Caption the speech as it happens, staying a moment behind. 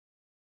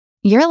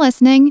You're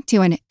listening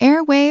to an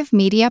Airwave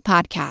Media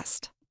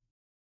Podcast.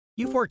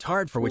 You've worked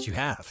hard for what you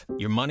have.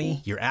 Your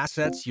money, your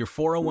assets, your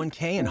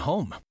 401k, and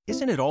home.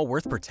 Isn't it all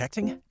worth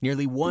protecting?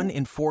 Nearly 1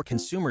 in 4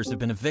 consumers have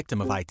been a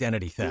victim of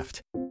identity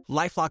theft.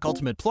 LifeLock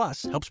Ultimate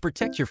Plus helps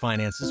protect your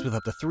finances with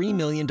up to $3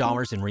 million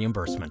in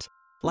reimbursement.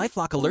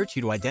 LifeLock alerts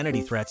you to identity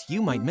threats you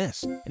might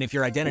miss. And if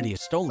your identity is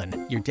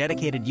stolen, your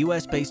dedicated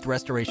U.S.-based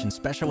restoration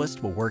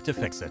specialist will work to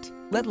fix it.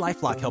 Let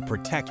LifeLock help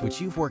protect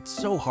what you've worked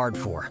so hard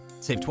for.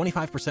 Save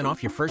 25%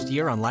 off your first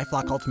year on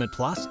LifeLock Ultimate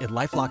Plus at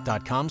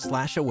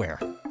LifeLock.com/aware.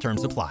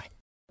 Terms apply.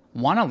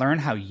 Want to learn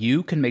how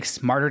you can make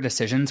smarter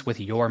decisions with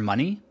your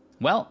money?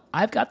 Well,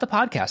 I've got the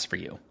podcast for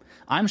you.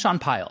 I'm Sean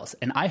Piles,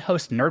 and I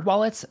host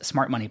NerdWallet's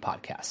Smart Money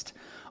Podcast.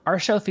 Our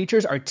show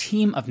features our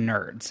team of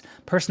nerds,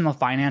 personal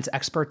finance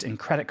experts in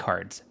credit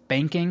cards,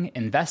 banking,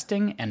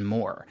 investing, and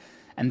more.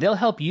 And they'll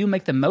help you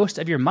make the most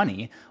of your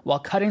money while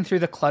cutting through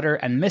the clutter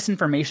and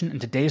misinformation in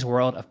today's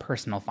world of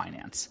personal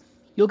finance.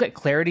 You'll get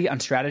clarity on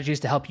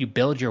strategies to help you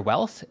build your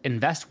wealth,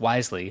 invest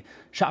wisely,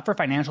 shop for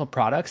financial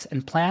products,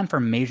 and plan for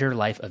major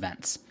life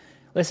events.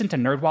 Listen to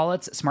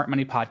NerdWallet's Smart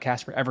Money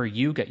Podcast wherever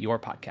you get your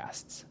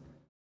podcasts.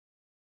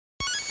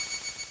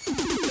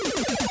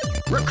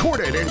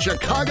 Recorded in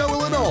Chicago,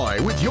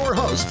 Illinois, with your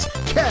hosts,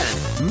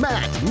 Ken,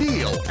 Matt,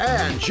 Neil,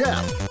 and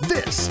Jeff.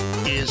 This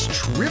is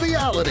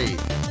Triviality.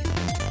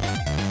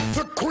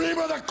 The cream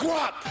of the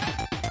crop!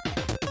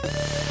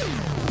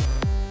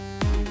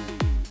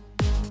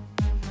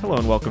 Hello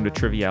and welcome to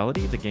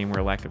Triviality, the game where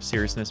a lack of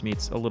seriousness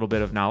meets a little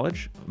bit of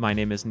knowledge. My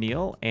name is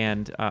Neil,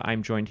 and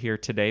I'm joined here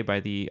today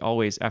by the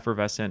always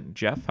effervescent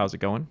Jeff. How's it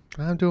going?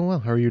 I'm doing well.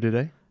 How are you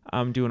today?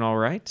 I'm doing all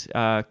right.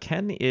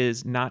 Ken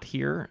is not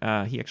here.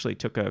 He actually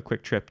took a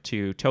quick trip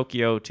to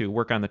Tokyo to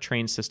work on the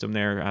train system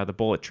there, the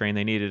bullet train.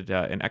 They needed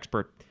an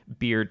expert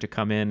beard to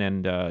come in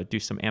and do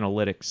some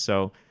analytics,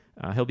 so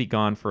he'll be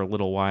gone for a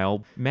little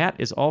while. Matt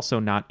is also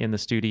not in the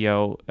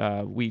studio.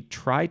 We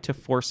tried to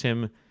force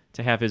him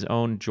to have his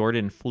own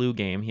Jordan flu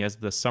game. He has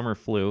the summer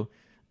flu,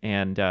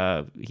 and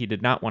he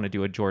did not want to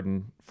do a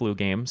Jordan flu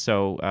game,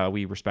 so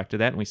we respected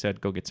that, and we said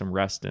go get some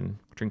rest and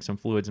drink some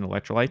fluids and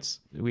electrolytes.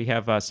 We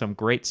have some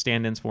great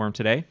stand-ins for him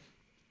today.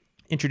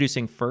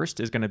 Introducing first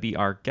is going to be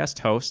our guest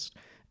host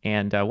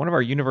and one of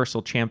our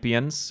Universal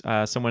Champions,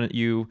 someone that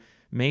you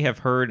may have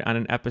heard on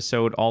an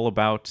episode all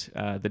about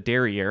the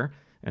derriere,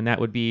 and that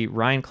would be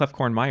Ryan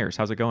Clefcorn Myers.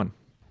 How's it going?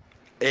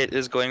 It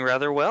is going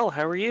rather well.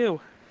 How are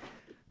you?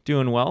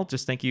 Doing well.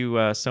 Just thank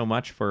you so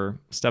much for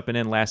stepping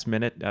in last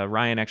minute.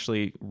 Ryan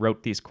actually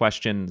wrote these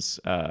questions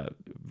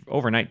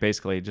overnight,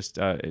 basically, just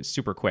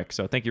super quick.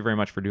 So thank you very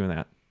much for doing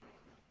that.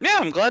 Yeah,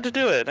 I'm glad to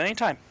do it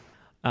anytime.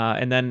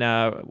 And then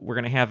we're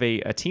going to have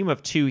a team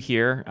of two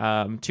here,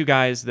 two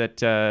guys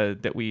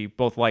that we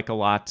both like a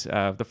lot.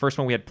 The first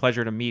one we had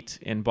pleasure to meet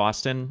in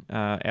Boston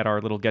at our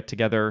little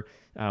get-together,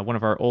 one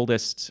of our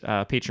oldest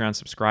Patreon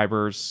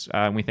subscribers,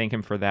 and we thank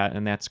him for that,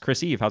 and that's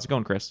Chris Eve. How's it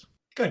going, Chris?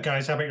 Good,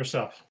 guys. How about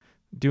yourself?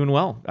 Doing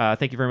well.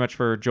 Thank you very much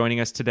for joining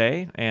us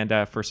today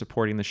and for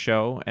supporting the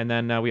show. And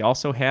then we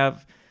also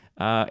have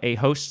a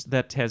host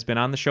that has been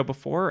on the show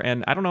before.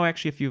 And I don't know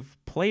actually if you've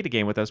played a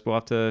game with us. We'll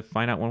have to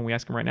find out when we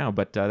ask him right now.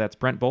 But that's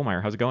Brent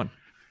Bollmeyer. How's it going?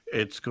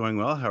 It's going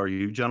well. How are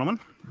you, gentlemen?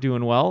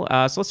 Doing well.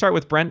 So let's start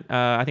with Brent.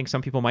 I think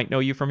some people might know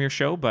you from your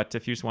show, but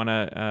if you just want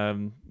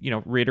to,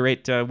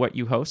 reiterate what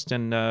you host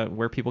and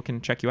where people can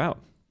check you out.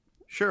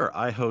 Sure.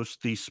 I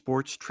host the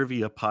Sports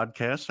Trivia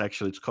Podcast.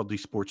 Actually, it's called the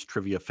Sports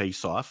Trivia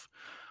Face-Off.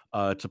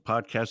 It's a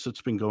podcast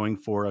that's been going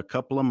for a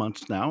couple of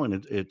months now,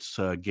 and it's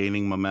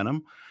gaining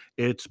momentum.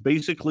 It's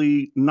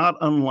basically not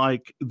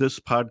unlike this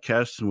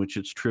podcast in which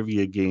it's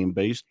trivia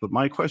game-based, but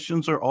my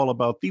questions are all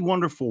about the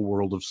wonderful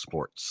world of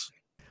sports.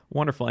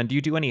 Wonderful. And do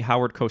you do any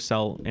Howard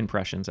Cosell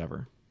impressions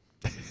ever?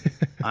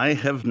 I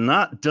have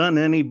not done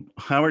any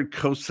Howard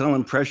Cosell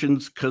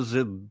impressions because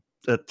the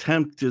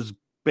attempt is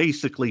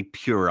basically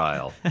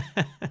puerile.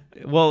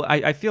 Well,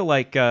 I feel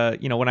like,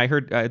 when I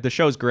heard, the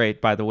show's great,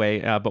 by the way,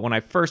 but when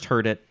I first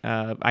heard it,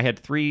 I had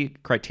three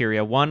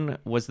criteria. One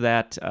was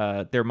that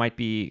there might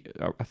be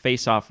a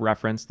face-off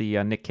reference,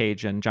 the Nick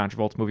Cage and John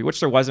Travolta movie,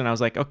 which there wasn't. I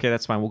was like, okay,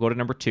 that's fine. We'll go to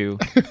number two.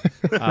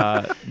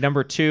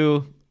 Number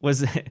two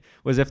was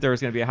if there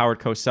was going to be a Howard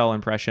Cosell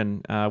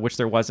impression, which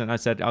there wasn't. I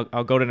said,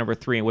 I'll go to number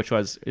three, which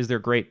was, is there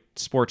great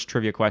sports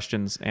trivia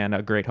questions and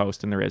a great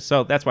host? And there is.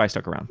 So that's why I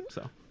stuck around.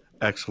 So.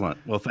 Excellent.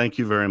 Well, thank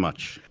you very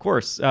much. Of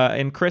course.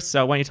 And Chris,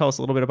 why don't you tell us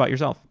a little bit about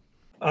yourself?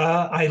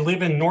 I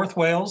live in North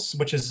Wales,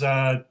 which is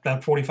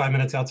about 45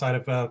 minutes outside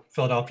of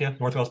Philadelphia,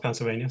 North Wales,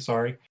 Pennsylvania.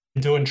 Sorry.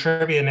 I'm doing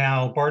trivia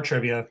now, bar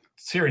trivia,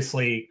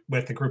 seriously,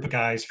 with a group of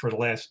guys for the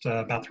last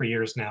about 3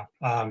 years now.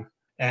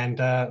 And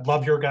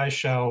love your guys'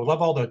 show.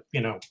 Love all the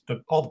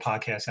all the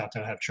podcasts out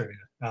there that have trivia.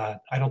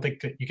 I don't think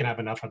that you can have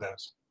enough of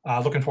those.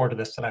 Looking forward to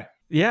this today.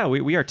 Yeah,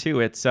 we are too.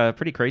 It's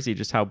pretty crazy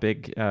just how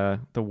big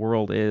the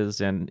world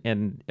is, and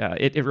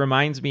it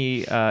reminds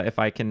me, if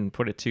I can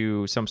put it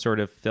to some sort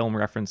of film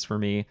reference for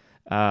me,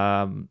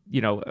 20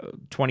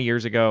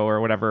 years ago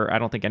or whatever, I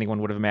don't think anyone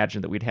would have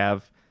imagined that we'd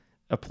have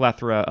a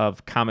plethora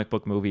of comic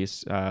book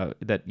movies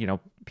that,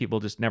 people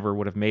just never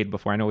would have made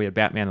before. I know we had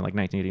Batman in like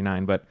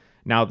 1989, but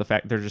now the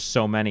fact there's just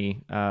so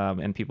many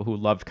and people who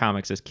loved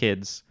comics as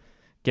kids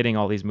getting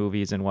all these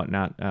movies and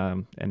whatnot.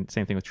 And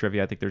same thing with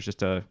trivia. I think there's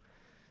just a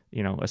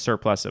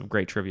surplus of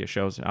great trivia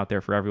shows out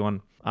there for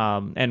everyone.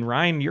 And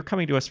Ryan, you're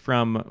coming to us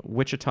from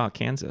Wichita,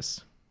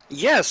 Kansas.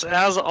 Yes,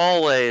 as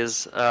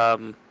always.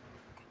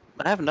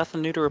 I have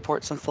nothing new to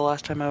report since the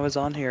last time I was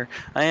on here.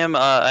 I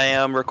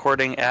am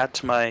recording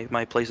at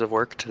my place of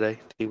work today,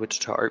 the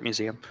Wichita Art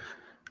Museum.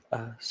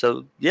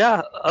 So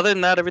yeah, other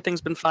than that,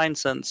 everything's been fine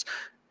since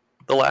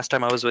the last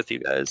time I was with you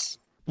guys.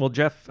 Well,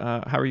 Jeff,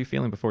 how are you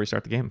feeling before we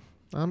start the game?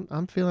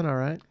 I'm feeling all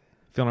right.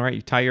 Feeling all right?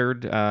 You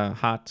tired,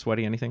 hot,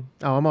 sweaty, anything?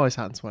 Oh, I'm always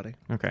hot and sweaty.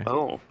 Okay.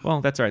 Oh.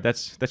 Well, that's all right.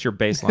 That's your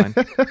baseline.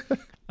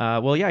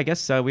 Well, yeah, I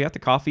guess we got the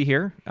coffee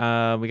here.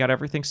 We got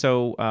everything.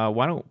 So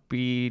why don't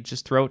we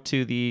just throw it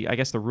to the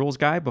rules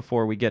guy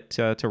before we get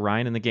to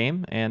Ryan in the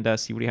game and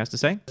see what he has to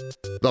say?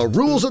 The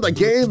rules of the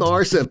game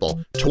are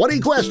simple. 20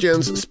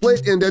 questions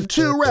split into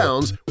 2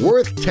 rounds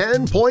worth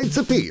 10 points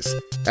apiece.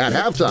 At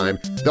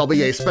halftime, there'll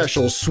be a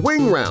special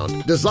swing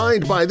round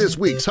designed by this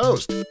week's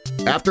host.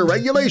 After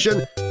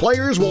regulation,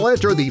 players will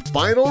enter the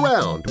final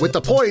round with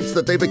the points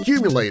that they've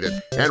accumulated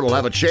and will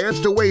have a chance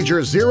to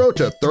wager 0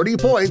 to 30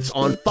 points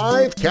on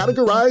 5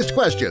 categorized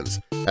questions.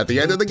 At the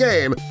end of the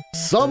game,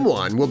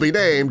 someone will be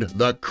named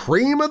the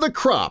cream of the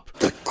crop.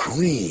 The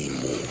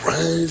cream will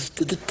rise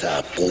to the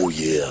top, oh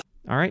yeah.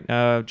 All right,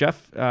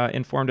 Jeff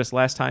informed us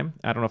last time.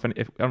 I don't know if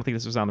I don't think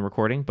this was on the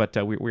recording, but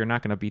we're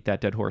not going to beat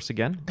that dead horse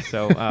again.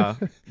 So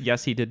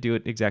yes, he did do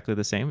it exactly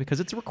the same because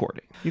it's a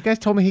recording. You guys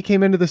told me he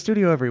came into the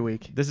studio every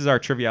week. This is our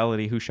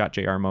Triviality Who Shot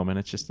JR moment.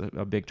 It's just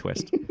a big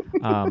twist.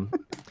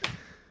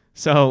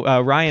 So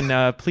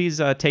Ryan,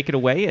 please take it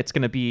away. It's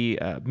going to be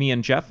me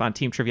and Jeff on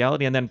Team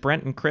Triviality, and then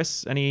Brent and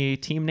Chris. Any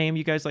team name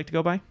you guys like to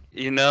go by?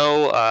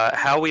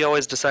 How we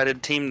always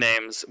decided team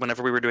names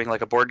whenever we were doing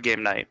like a board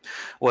game night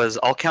was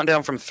I'll count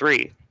down from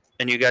 3,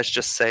 and you guys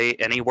just say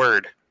any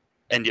word,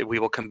 and we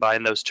will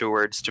combine those 2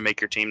 words to make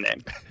your team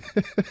name.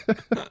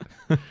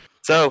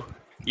 So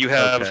you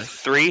have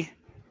 3,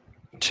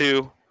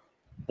 2,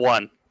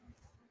 1.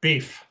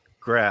 Beef.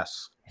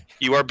 Grass.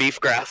 You are beef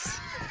grass.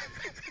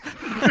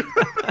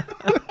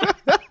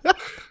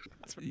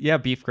 Yeah,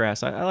 beef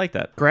grass. I like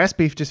that. Grass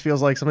beef just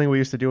feels like something we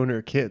used to do when we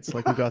were kids.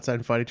 Like we'd go outside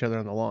and fight each other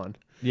on the lawn.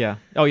 Yeah.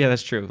 Oh, yeah,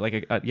 that's true.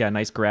 Like a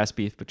nice grass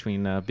beef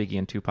between Biggie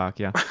and Tupac.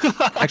 Yeah.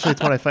 Actually,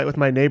 it's when I fight with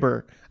my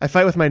neighbor. I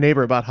fight with my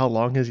neighbor about how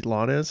long his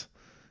lawn is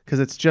because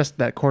it's just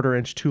that 1/4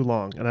 inch too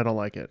long, and I don't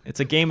like it. It's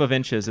a game of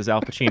inches, as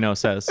Al Pacino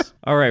says.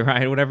 All right,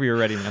 Ryan, whenever you're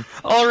ready, man.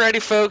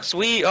 Alrighty, folks.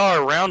 We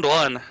are round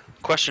 1.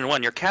 Question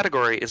 1. Your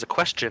category is a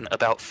question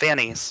about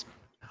fannies.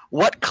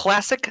 What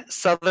classic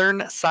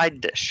Southern side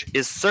dish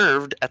is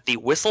served at the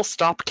Whistle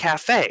Stop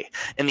Cafe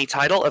in the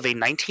title of a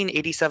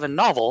 1987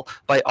 novel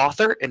by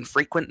author and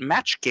frequent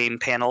match game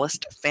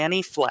panelist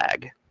Fannie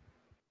Flagg?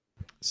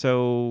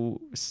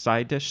 So,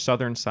 side dish,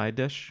 Southern side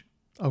dish?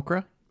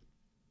 Okra?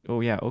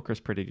 Oh, yeah,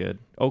 okra's pretty good.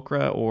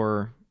 Okra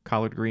or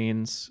collard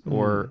greens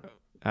or...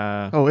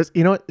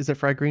 Is it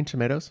fried green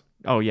tomatoes?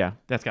 Oh, yeah,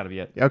 that's got to be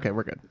it. Okay,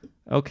 we're good.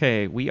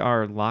 Okay, we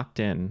are locked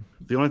in.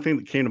 The only thing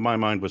that came to my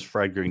mind was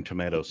fried green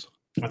tomatoes.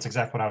 That's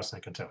exactly what I was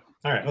thinking too.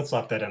 All right, let's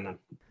lock that in then.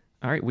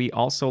 All right, we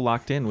also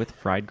locked in with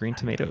fried green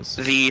tomatoes.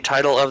 The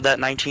title of that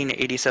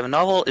 1987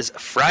 novel is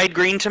Fried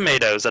Green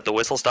Tomatoes at the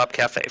Whistle Stop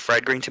Cafe.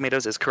 Fried green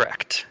tomatoes is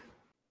correct.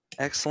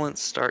 Excellent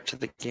start to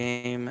the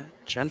game,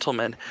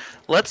 gentlemen.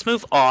 Let's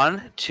move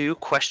on to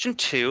question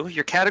 2.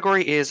 Your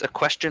category is a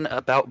question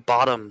about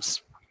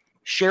bottoms.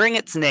 Sharing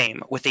its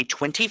name with a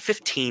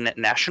 2015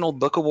 National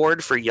Book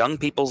Award for Young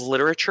People's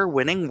Literature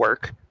winning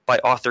work by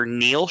author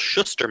Neal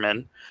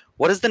Shusterman,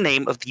 what is the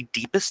name of the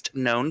deepest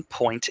known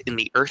point in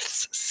the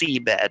Earth's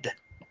seabed?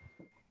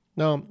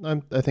 No,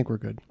 I think we're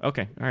good.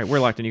 Okay, all right, we're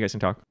locked in. You guys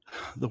can talk.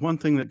 The one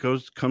thing that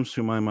comes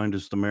to my mind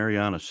is the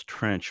Marianas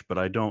Trench, but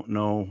I don't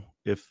know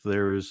if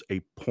there is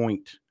a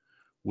point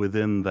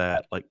within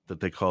that, like that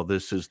they call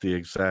this is the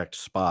exact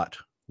spot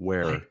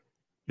where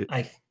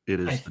it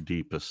is the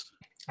deepest.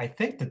 I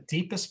think the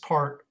deepest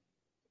part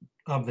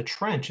of the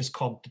trench is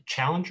called the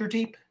Challenger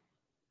Deep,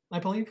 I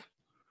believe.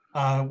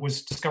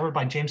 Was discovered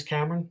by James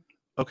Cameron.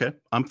 Okay,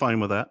 I'm fine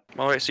with that.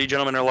 All right, so you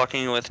gentlemen are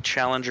locking in with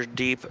Challenger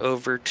Deep.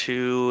 Over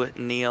to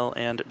Neil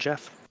and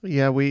Jeff.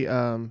 Yeah,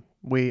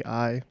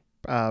 I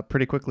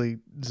pretty quickly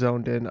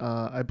zoned in.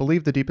 I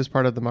believe the deepest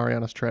part of the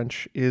Marianas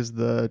Trench is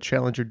the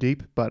Challenger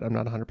Deep, but I'm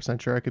not 100%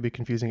 sure. I could be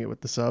confusing it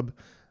with the sub.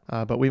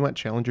 But we went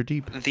Challenger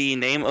Deep. The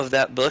name of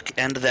that book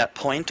and that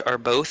point are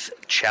both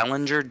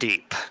Challenger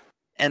Deep.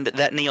 And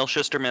that Neal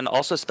Shusterman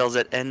also spells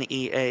it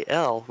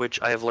Neal,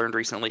 which I have learned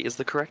recently is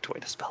the correct way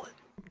to spell it.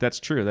 That's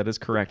true. That is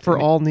correct. For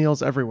all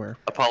Neils everywhere.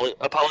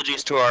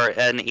 Apologies to our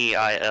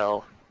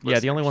Neil. Yeah,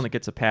 the only one that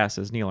gets a pass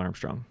is Neil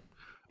Armstrong.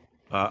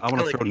 I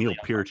want to throw Neil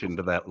Peart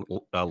into that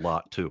a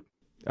lot, too.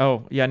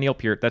 Oh, yeah, Neil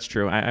Peart. That's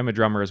true. I'm a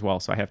drummer as well,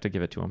 so I have to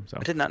give it to him. So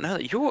I did not know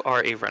that. You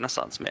are a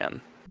Renaissance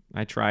man.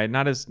 I tried.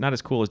 Not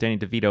as cool as Danny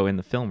DeVito in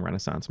the film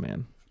Renaissance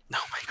Man.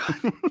 Oh, my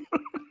God.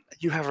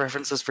 You have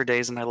references for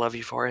days, and I love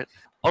you for it.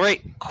 All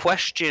right,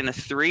 question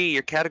 3.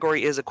 Your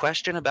category is a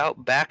question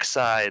about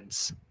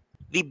backsides.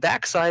 The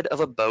backside of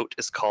a boat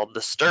is called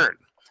the stern,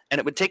 and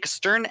it would take a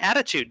stern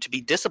attitude to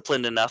be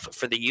disciplined enough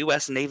for the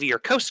U.S. Navy or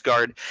Coast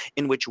Guard,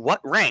 in which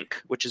what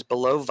rank, which is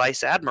below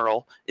Vice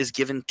Admiral, is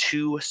given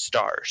 2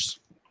 stars.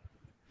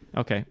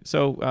 Okay,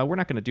 so we're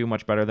not going to do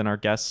much better than our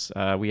guests.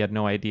 We had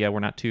no idea. We're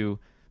not too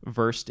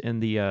versed in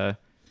the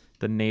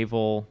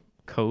naval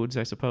codes,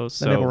 I suppose.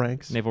 The naval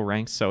ranks. Naval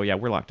ranks. So yeah,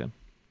 we're locked in.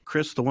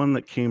 Chris, the one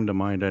that came to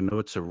mind, I know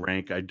it's a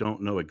rank. I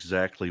don't know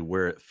exactly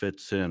where it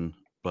fits in,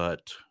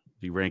 but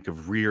the rank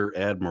of Rear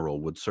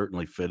Admiral would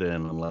certainly fit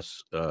in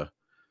unless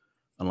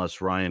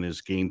Ryan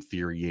is game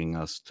theorying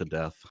us to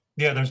death.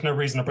 Yeah, there's no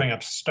reason to bring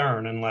up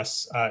stern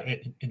unless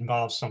it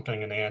involves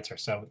something in the answer.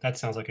 So that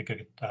sounds like a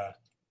good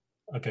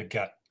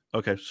get.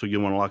 Okay, so you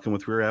want to lock in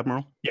with Rear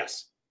Admiral?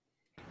 Yes.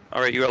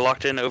 All right, you are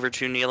locked in. Over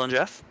to Neil and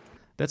Jeff.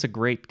 That's a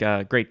great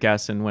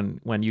guess. And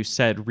when you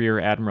said Rear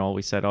Admiral,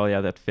 we said, oh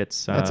yeah, that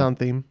fits. That's on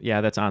theme. Yeah,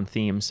 that's on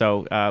theme.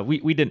 So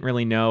we didn't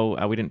really know.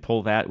 We didn't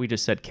pull that. We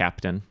just said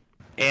Captain.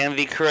 And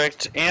the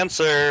correct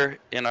answer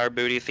in our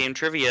booty theme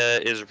trivia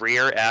is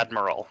Rear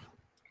Admiral.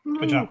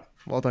 Good job.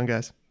 Well done,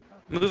 guys.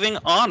 Moving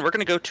on, we're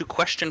going to go to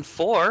question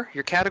 4.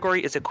 Your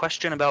category is a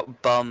question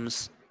about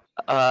bums.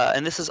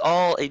 And this is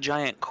all a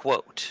giant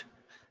quote.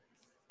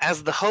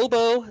 As the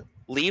hobo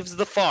leaves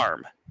the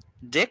farm,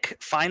 Dick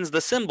finds the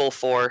symbol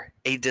for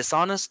a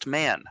dishonest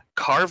man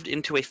carved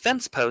into a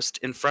fence post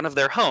in front of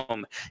their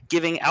home,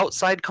 giving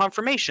outside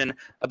confirmation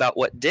about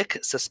what Dick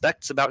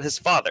suspects about his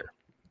father.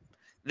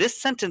 This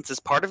sentence is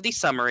part of the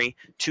summary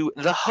to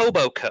The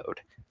Hobo Code,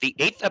 the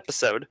 8th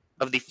episode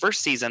of the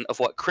first season of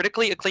what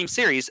critically acclaimed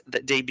series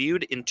that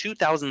debuted in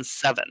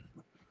 2007.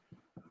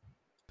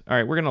 All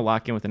right, we're going to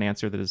lock in with an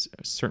answer that is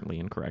certainly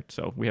incorrect.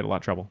 So we had a lot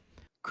of trouble.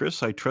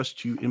 Chris, I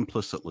trust you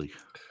implicitly.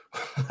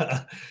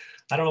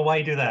 I don't know why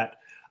you do that.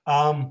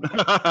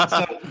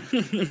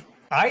 So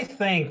I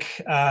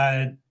think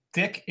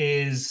Dick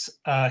is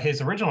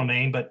his original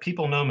name, but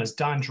people know him as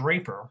Don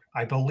Draper.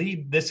 I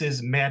believe this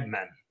is Mad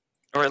Men.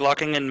 All right,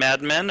 locking in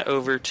Mad Men.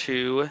 Over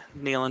to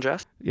Neil and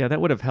Jeff. Yeah, that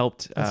would have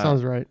helped. That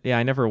sounds right. Yeah,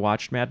 I never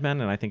watched Mad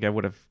Men, and I think I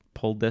would have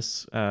pulled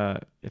this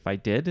if I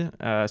did.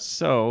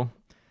 So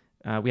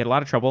we had a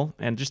lot of trouble,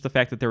 and just the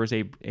fact that there was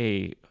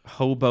a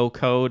hobo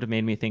code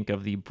made me think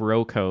of the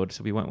bro code,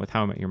 so we went with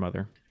How I Met Your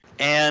Mother.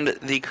 And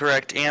the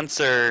correct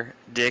answer,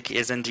 Dick,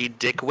 is indeed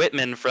Dick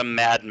Whitman from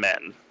Mad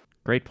Men.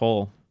 Great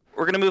poll.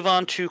 We're going to move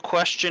on to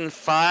question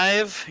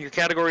 5. Your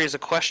category is a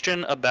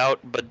question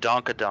about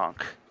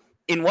badonkadonk.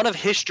 In one of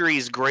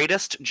history's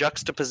greatest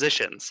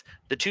juxtapositions,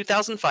 the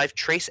 2005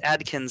 Trace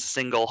Adkins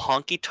single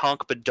Honky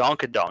Tonk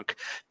Badonkadonk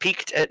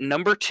peaked at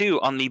number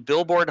 2 on the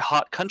Billboard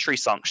Hot Country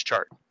Songs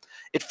chart.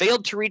 It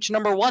failed to reach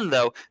number 1,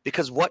 though,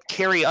 because what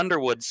Carrie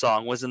Underwood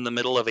song was in the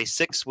middle of a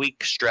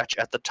 6-week stretch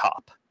at the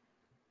top?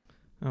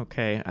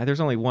 Okay, there's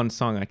only one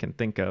song I can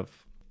think of.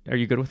 Are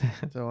you good with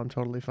that? So I'm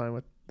totally fine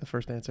with the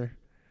first answer.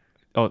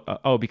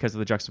 Oh, because of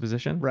the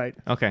juxtaposition? Right.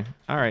 Okay,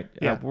 all right.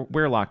 Yeah.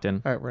 We're locked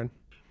in. All right, we're in.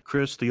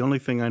 Chris, the only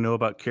thing I know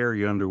about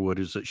Carrie Underwood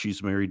is that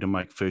she's married to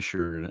Mike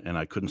Fisher, and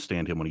I couldn't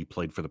stand him when he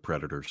played for the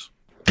Predators.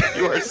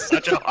 You are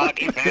such a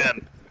hockey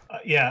fan.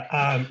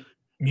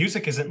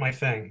 Music isn't my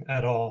thing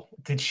at all.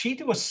 Did she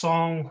do a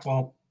song,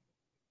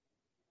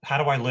 How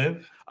Do I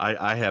Live?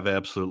 I have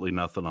absolutely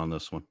nothing on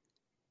this one.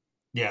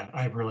 Yeah,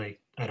 I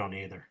don't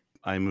either.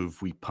 I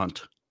move we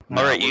punt.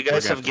 All right, you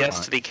guys have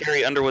guessed the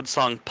Carrie Underwood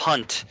song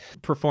Punt.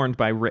 Performed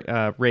by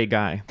Ray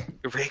Guy.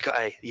 Ray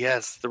Guy,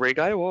 yes, the Ray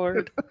Guy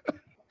Award.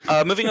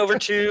 Moving over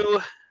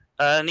to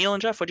Neil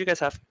and Jeff, what do you guys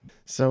have?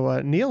 So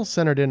Neil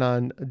centered in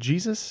on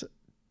Jesus,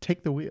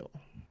 Take the Wheel.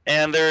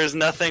 And there is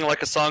nothing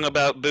like a song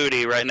about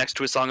booty right next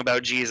to a song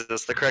about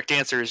Jesus. The correct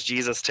answer is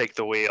Jesus, Take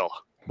the Wheel.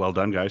 Well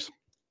done, guys.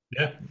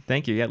 Yeah.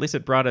 Thank you. Yeah, at least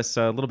it brought us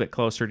a little bit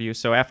closer to you.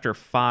 So after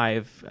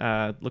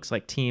 5, looks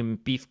like Team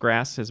Beef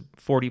Grass has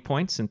 40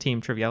 points and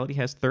Team Triviality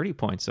has 30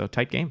 points. So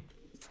tight game.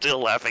 Still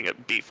laughing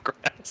at Beef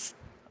Grass.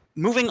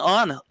 Moving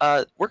on,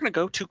 we're going to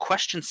go to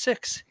question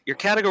 6. Your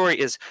category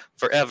is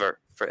forever,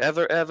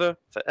 forever, ever,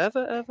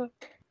 forever, ever.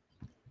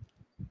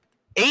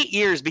 8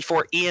 years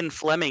before Ian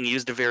Fleming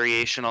used a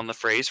variation on the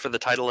phrase for the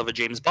title of a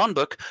James Bond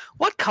book,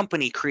 what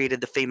company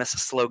created the famous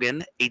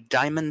slogan, "A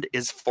diamond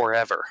is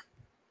forever"?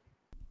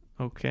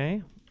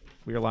 Okay.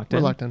 We are locked in.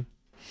 We're locked in.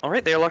 All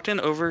right, they are locked in.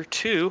 Over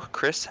to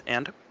Chris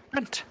and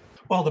Brent.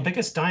 Well, the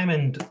biggest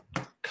diamond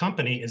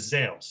company is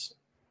Zales,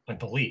 I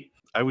believe.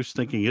 I was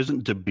thinking,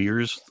 isn't De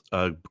Beers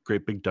a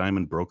great big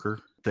diamond broker?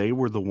 They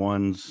were the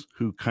ones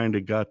who kind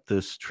of got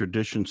this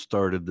tradition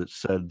started that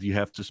said you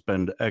have to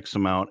spend X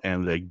amount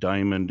and a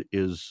diamond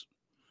is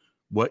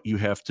what you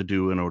have to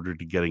do in order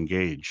to get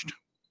engaged.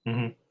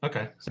 Mm-hmm.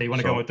 Okay. So you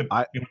want to go with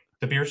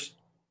De Beers?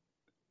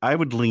 I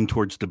would lean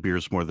towards De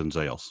Beers more than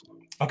Zales.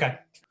 Okay.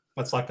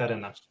 Let's lock that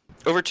in now.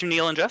 Over to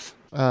Neil and Jeff.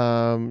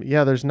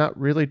 Yeah, there's not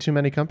really too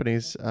many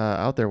companies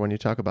out there when you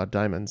talk about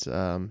diamonds.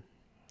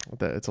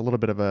 It's a little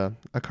bit of a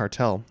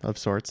cartel of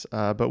sorts,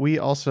 but we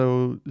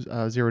also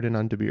zeroed in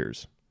on De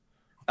Beers.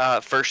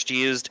 First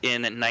used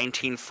in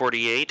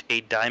 1948,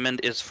 "A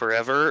diamond is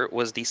forever"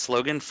 was the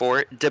slogan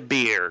for De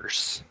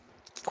Beers.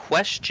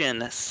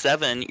 Question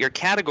 7. Your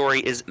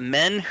category is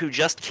men who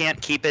just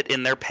can't keep it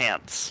in their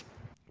pants.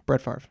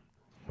 Brett Favre.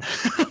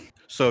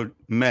 So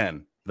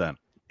men, then.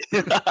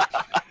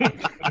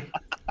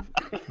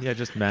 Yeah,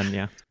 just men,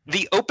 yeah.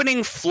 The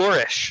opening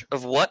flourish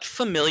of what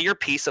familiar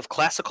piece of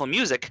classical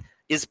music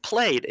is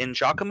played in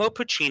Giacomo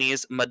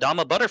Puccini's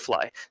Madama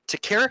Butterfly to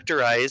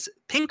characterize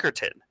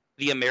Pinkerton,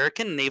 the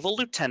American naval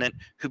lieutenant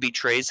who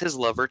betrays his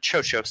lover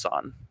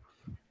Cho-Cho-san?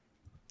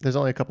 There's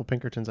only a couple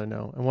Pinkertons I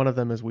know, and one of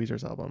them is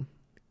Weezer's album.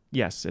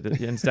 Yes,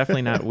 it's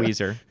definitely not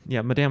Weezer.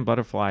 Yeah, Madame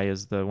Butterfly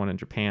is the one in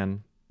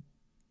Japan.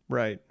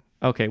 Right.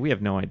 Okay, we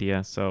have no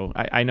idea. So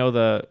I know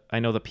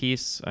the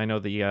piece. I know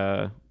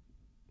the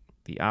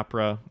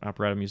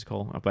operetta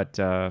musical, but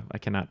I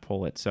cannot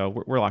pull it. So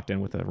we're locked in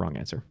with the wrong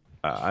answer.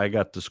 I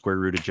got the square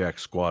root of Jack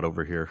squad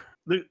over here.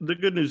 The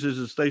good news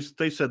is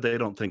they said they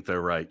don't think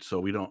they're right,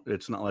 so we don't.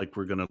 It's not like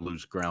we're going to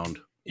lose ground.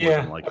 More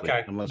than likely,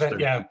 okay. Unless they're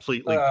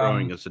completely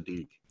throwing us a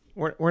dig.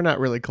 We're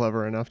not really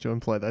clever enough to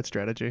employ that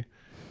strategy.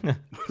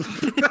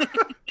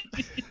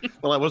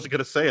 Well, I wasn't going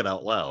to say it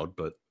out loud,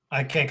 but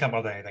I can't come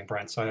up with anything,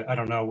 Brent. So I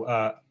don't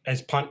know.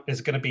 Is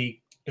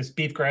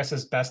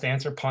Beefgrass's best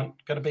answer punt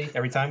going to be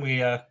every time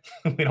we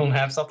we don't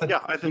have something?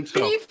 yeah, I think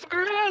so.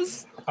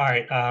 Beefgrass! All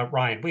right,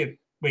 Ryan,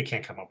 we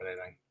can't come up with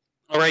anything.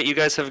 All right, you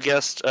guys have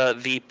guessed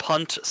the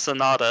Punt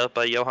Sonata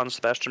by Johann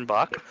Sebastian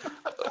Bach.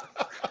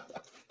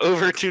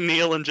 Over to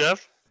Neil and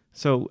Jeff.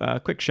 So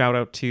quick shout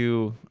out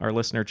to our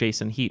listener,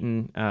 Jason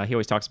Heaton. He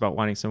always talks about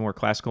wanting some more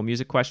classical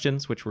music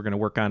questions, which we're going to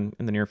work on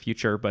in the near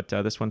future, but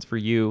this one's for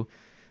you.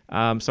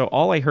 So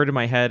all I heard in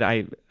my head,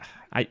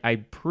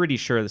 I'm pretty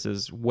sure this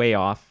is way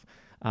off,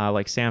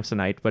 like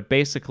Samsonite, but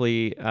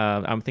basically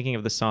I'm thinking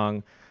of the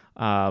song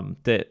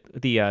the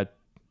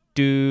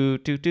do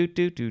do do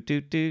do do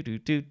do do do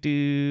do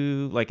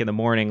do, like in the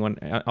morning when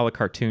all the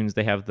cartoons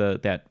they have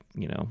that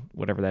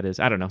whatever that is.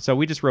 I don't know. So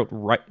we just wrote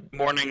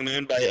Morning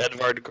Moon by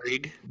Edvard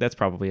Grieg. That's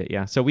probably it.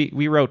 Yeah. So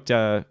we wrote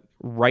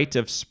Rite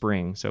of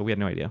Spring. So we had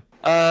no idea.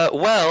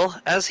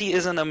 Well, as he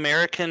is an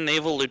American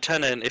naval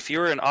lieutenant, if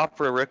you're an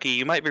opera rookie,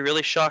 you might be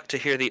really shocked to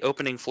hear the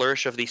opening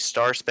flourish of the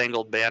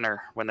Star-Spangled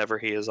Banner whenever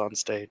he is on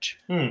stage.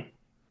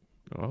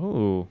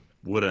 Oh.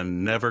 Would have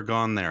never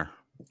gone there.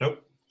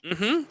 Nope.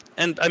 Mm-hmm.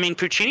 And I mean,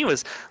 Puccini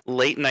was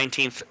late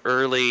 19th,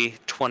 early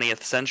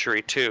 20th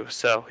century too.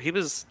 So he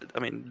was,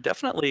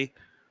 definitely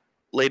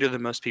later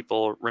than most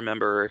people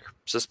remember or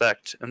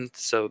suspect. And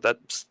so that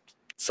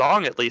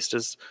song, at least,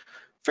 is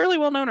fairly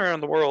well known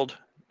around the world,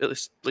 at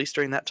least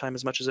during that time,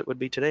 as much as it would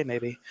be today,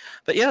 maybe.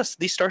 But yes,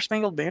 the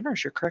Star-Spangled Banner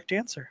is your correct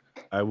answer.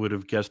 I would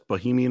have guessed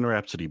Bohemian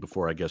Rhapsody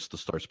before I guessed the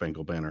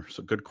Star-Spangled Banner.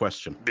 So good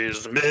question.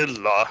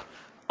 Bismillah.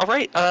 All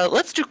right,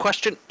 let's do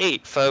question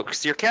 8,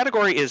 folks. Your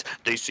category is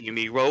 "They see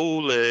me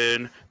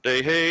rolling,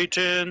 they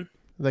hating." Are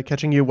they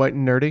catching you white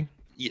and nerdy?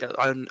 Yeah,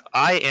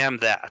 I am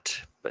that.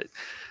 But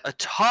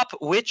atop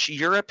which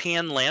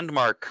European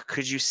landmark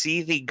could you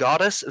see the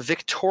goddess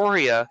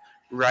Victoria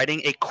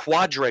riding a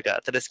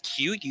quadriga? That is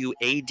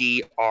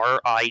Quadriga,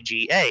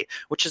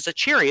 which is a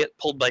chariot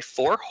pulled by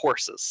 4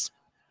 horses.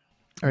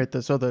 All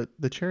right, so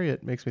the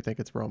chariot makes me think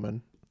it's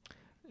Roman.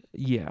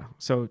 Yeah.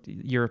 So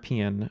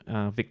European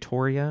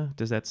Victoria.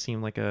 Does that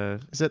seem like a?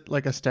 Is it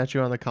like a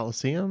statue on the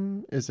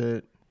Colosseum? Is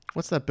it?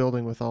 What's that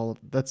building with all of?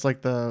 That's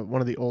like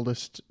one of the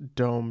oldest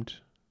domed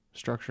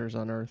structures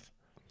on Earth.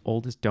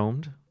 Oldest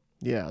domed?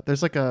 Yeah.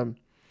 There's like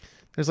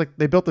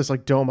they built this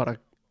like dome out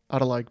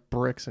of like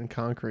bricks and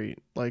concrete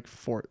like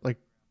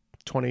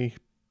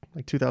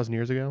 2,000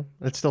 years ago.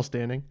 It's still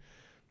standing.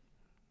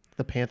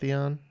 The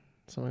Pantheon,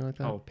 something like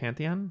that. Oh,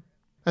 Pantheon?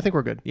 I think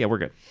we're good. Yeah, we're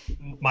good.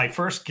 My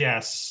first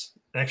guess,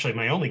 actually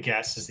my only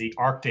guess, is the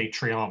Arc de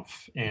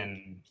Triomphe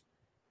in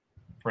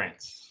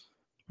France.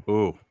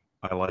 Ooh,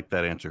 I like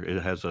that answer. It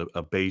has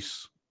a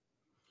base.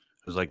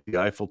 It's like the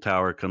Eiffel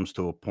Tower comes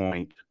to a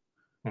point.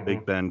 Mm-hmm.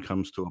 Big Ben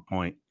comes to a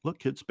point.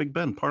 Look, it's Big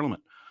Ben,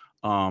 Parliament.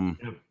 Yeah.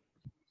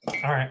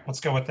 All right, let's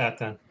go with that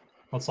then.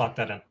 Let's lock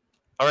that in.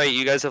 All right,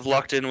 you guys have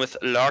locked in with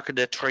l'Arc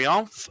de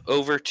Triomphe.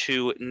 Over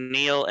to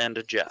Neil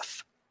and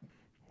Jeff.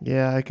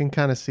 Yeah, I can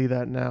kind of see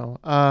that now.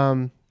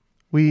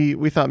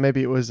 We thought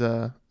maybe it was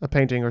a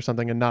painting or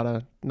something, and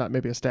not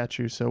maybe a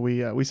statue. So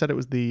we said it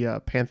was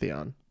the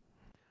Pantheon.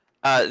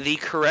 The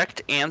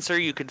correct answer,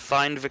 you could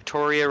find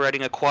Victoria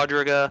riding a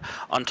quadriga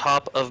on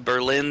top of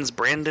Berlin's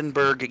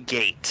Brandenburg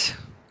Gate.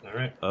 All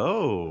right.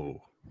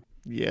 Oh.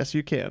 Yes,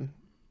 you can.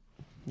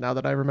 Now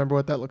that I remember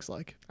what that looks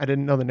like. I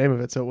didn't know the name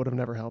of it, so it would have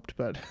never helped,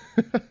 but...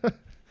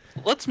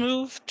 Let's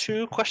move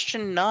to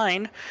question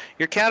 9.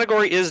 Your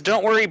category is,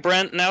 don't worry,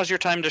 Brent, now's your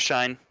time to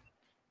shine.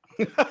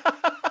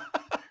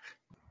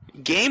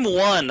 Game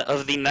 1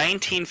 of the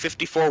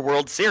 1954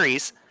 World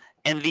Series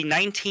and the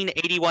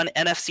 1981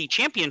 NFC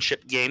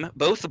Championship game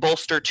both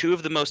bolster 2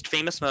 of the most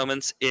famous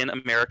moments in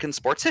American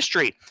sports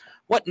history.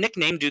 What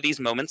nickname do these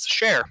moments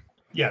share?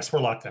 Yes,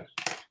 we're locked in.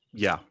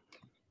 Yeah.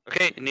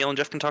 Okay, Neil and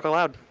Jeff can talk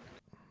aloud.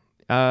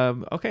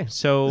 Okay,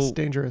 so... This is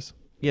dangerous.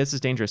 Yeah, this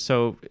is dangerous.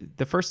 So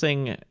the first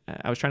thing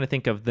I was trying to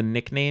think of the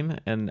nickname,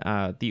 and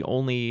the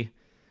only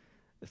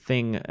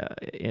thing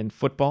in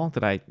football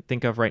that I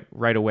think of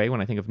right away when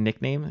I think of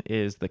nickname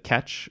is the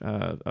catch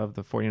of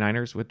the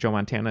 49ers with Joe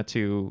Montana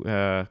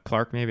to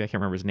Clark, maybe. I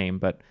can't remember his name,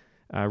 but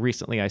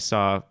recently I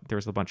saw there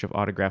was a bunch of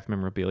autographed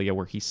memorabilia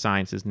where he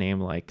signs his name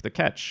like the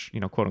catch,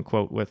 quote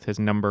unquote, with his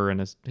number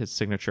and his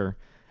signature.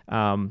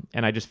 And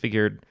I just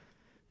figured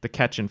the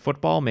catch in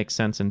football makes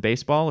sense in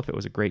baseball if it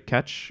was a great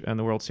catch in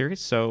the World Series.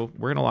 So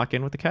we're going to lock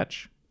in with the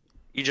catch.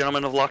 You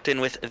gentlemen have locked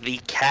in with the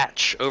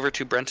catch. Over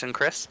to Brent and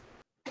Chris.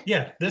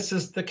 Yeah, this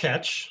is the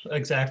catch.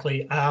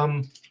 Exactly.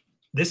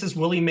 This is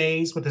Willie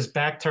Mays with his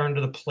back turned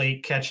to the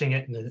plate, catching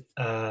it. And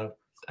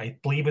I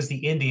believe it was the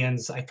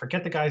Indians. I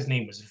forget the guy's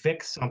name. It was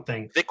Vic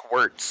something. Vic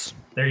Wertz.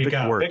 There you Vic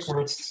go. Wertz. Vic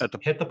Wertz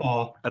hit the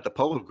ball. At the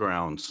Polo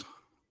Grounds.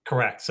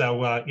 Correct.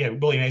 So,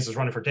 Willie Mays was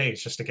running for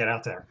days just to get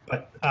out there.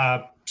 But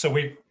so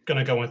we're going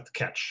to go with the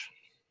catch.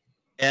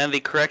 And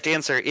the correct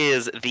answer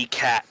is the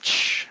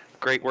catch.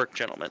 Great work,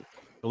 gentlemen.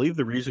 I believe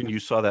the reason you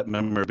saw that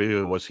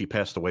memorabilia was he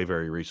passed away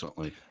very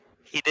recently.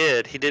 He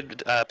did. He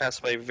did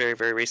pass away very,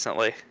 very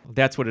recently.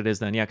 That's what it is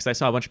then, yeah, because I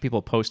saw a bunch of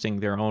people posting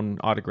their own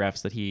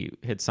autographs that he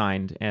had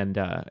signed, and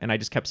I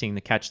just kept seeing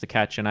the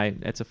catch, and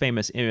it's a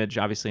famous image,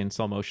 obviously, in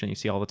slow motion. You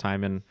see all the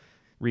time in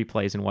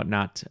replays and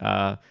whatnot.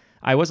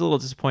 I was a little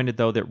disappointed,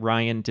 though, that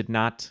Ryan did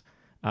not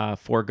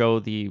forego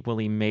the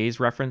Willie Mays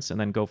reference and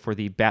then go for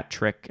the bat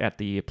trick at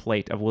the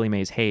plate of Willie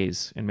Mays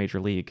Hayes in Major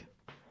League.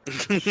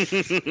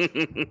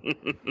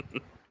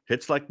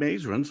 Hits like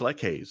Mays, runs like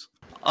Hayes.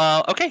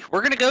 Okay,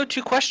 we're going to go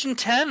to question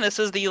 10. This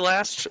is the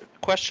last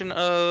question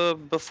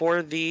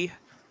before the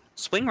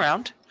swing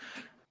round.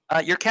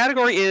 Your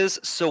category is,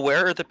 so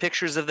where are the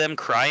pictures of them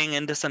crying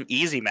into some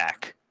Easy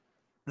Mac?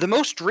 The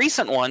most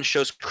recent one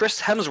shows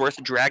Chris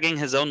Hemsworth dragging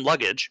his own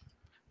luggage,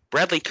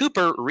 Bradley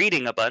Cooper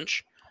reading a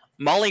bunch,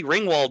 Molly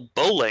Ringwald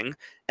bowling,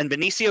 and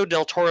Benicio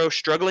del Toro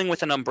struggling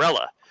with an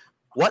umbrella.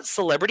 What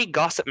celebrity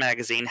gossip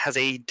magazine has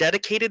a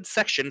dedicated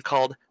section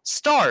called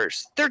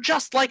Stars? They're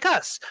Just Like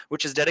Us,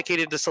 which is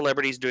dedicated to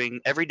celebrities doing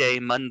everyday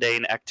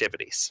mundane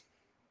activities.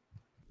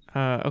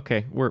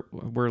 Okay,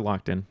 we're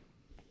locked in.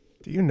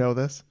 Do you know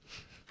this?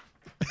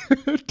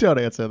 Don't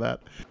answer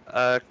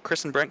that.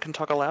 Chris and Brent can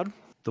talk aloud.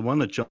 The one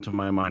that jumped to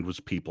my mind was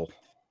People.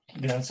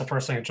 Yeah, that's the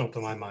first thing that jumped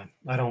to my mind.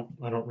 I don't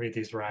read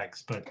these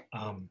rags, but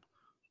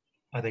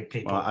I think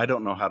people. I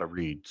don't know how to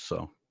read,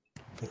 so.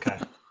 Okay.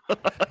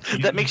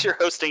 That makes your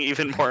hosting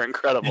even more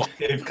incredible.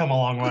 You've come a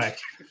long way.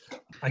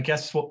 I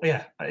guess. Well,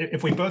 yeah.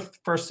 If we both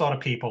first thought of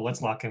People,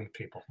 let's lock in with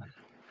People.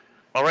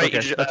 All right.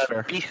 Okay, that's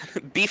fair.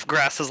 Beef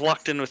Grass is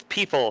locked in with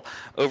People.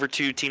 Over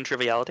to Team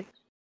Triviality.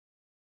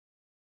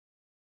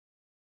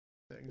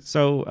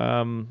 So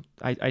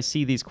I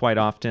see these quite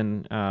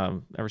often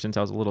ever since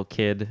I was a little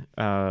kid.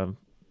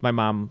 My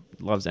mom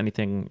loves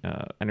anything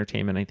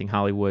entertainment, anything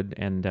Hollywood,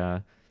 and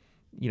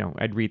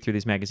I'd read through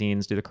these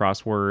magazines, do the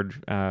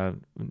crossword,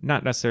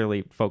 not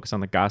necessarily focus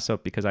on the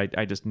gossip because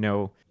I just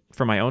know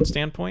from my own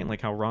standpoint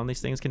like how wrong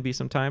these things can be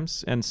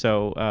sometimes. And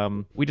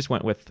so we just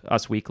went with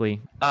Us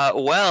Weekly.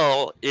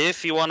 Well,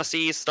 if you want to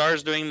see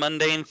stars doing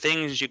mundane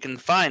things, you can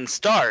find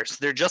Stars.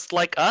 They're Just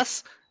Like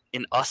Us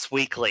in Us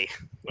Weekly.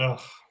 Ugh.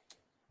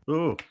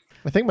 Ooh.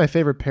 I think my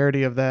favorite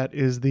parody of that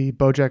is the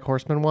BoJack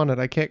Horseman one, and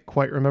I can't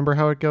quite remember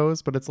how it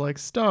goes, but it's like,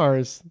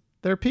 stars,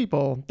 they're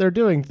people, they're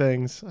doing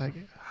things.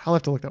 I'll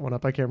have to look that one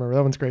up. I can't remember.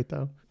 That one's great,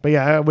 though. But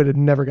yeah, I would have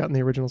never gotten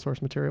the original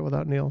source material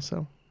without Neil,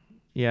 so.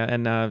 Yeah,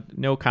 and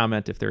no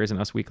comment if there isn't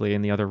Us Weekly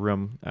in the other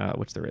room,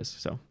 which there is,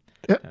 so.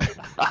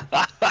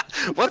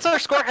 What's our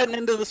score heading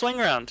into the swing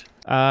round?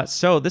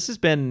 So this has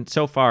been,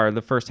 so far,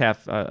 the first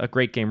half, a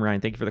great game,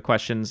 Ryan. Thank you for the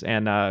questions.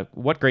 And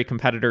what great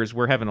competitors.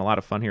 We're having a lot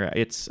of fun here.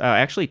 It's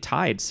actually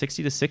tied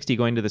 60-60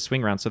 going to the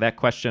swing round. So that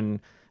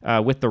question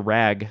with the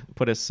rag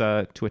put us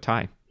to a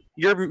tie.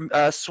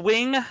 Your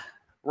swing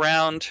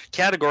round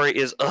category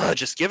is,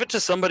 just give it to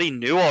somebody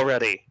new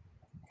already.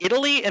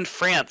 Italy and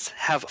France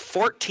have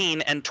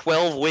 14 and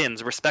 12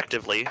 wins,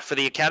 respectively, for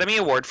the Academy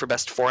Award for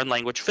Best Foreign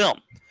Language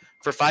Film.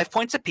 For 5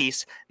 points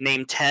apiece,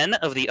 name 10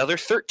 of the other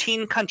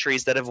 13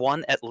 countries that have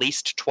won at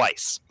least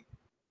twice.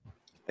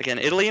 Again,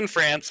 Italy and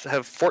France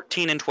have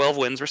 14 and 12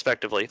 wins,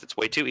 respectively. That's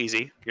way too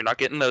easy. You're not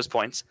getting those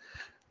points.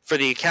 For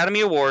the Academy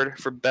Award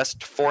for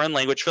Best Foreign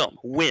Language Film,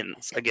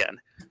 wins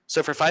again.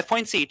 So for 5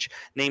 points each,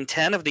 name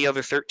 10 of the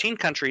other 13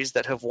 countries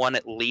that have won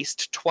at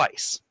least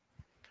twice.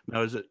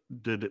 Now,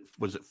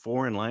 was it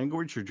foreign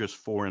language or just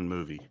foreign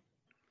movie?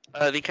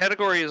 The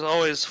category is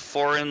always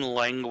foreign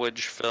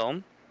language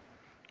film.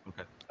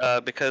 Okay.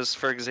 Because,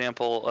 for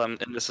example, and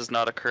this is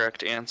not a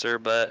correct answer,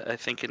 but I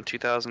think in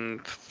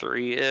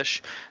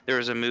 2003-ish, there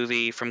was a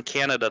movie from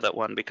Canada that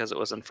won because it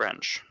was in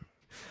French.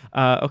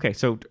 Okay,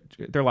 so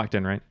they're locked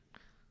in, right?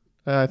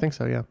 I think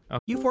so, yeah.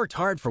 You've worked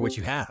hard for what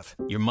you have.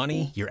 Your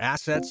money, your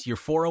assets, your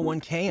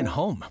 401k, and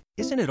home.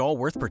 Isn't it all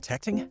worth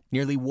protecting?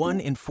 Nearly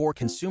 1 in 4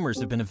 consumers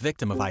have been a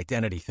victim of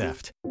identity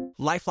theft.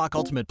 LifeLock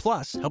Ultimate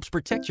Plus helps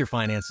protect your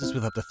finances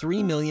with up to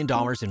 $3 million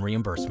in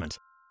reimbursement.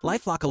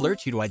 LifeLock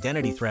alerts you to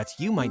identity threats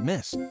you might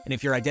miss. And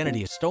if your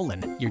identity is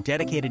stolen, your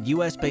dedicated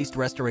U.S.-based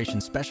restoration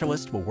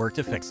specialist will work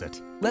to fix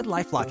it. Let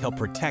LifeLock help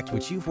protect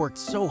what you've worked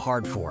so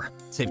hard for.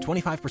 Save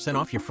 25%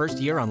 off your first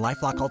year on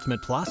LifeLock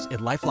Ultimate Plus at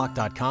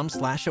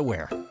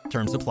LifeLock.com/aware.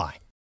 Terms apply.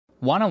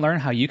 Want to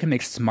learn how you can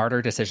make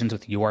smarter decisions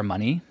with your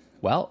money?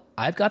 Well,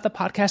 I've got the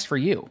podcast for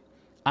you.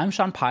 I'm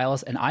Sean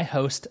Piles, and I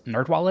host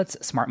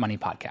NerdWallet's Smart Money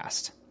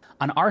Podcast.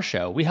 On our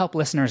show, we help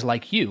listeners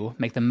like you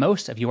make the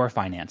most of your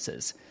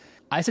finances.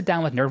 I sit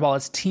down with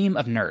NerdWallet's team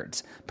of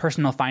nerds,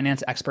 personal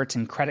finance experts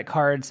in credit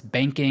cards,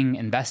 banking,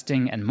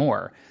 investing, and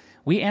more.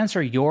 We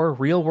answer your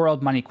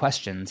real-world money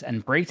questions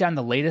and break down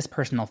the latest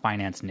personal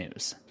finance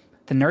news.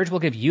 The nerds will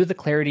give you the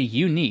clarity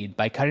you need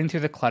by cutting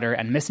through the clutter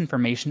and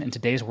misinformation in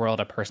today's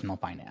world of personal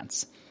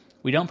finance.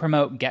 We don't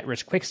promote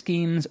get-rich-quick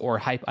schemes or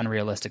hype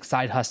unrealistic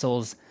side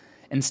hustles.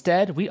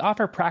 Instead, we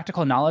offer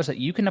practical knowledge that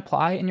you can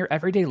apply in your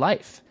everyday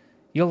life.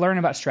 You'll learn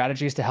about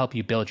strategies to help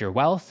you build your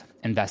wealth,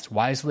 invest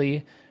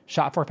wisely,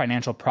 shop for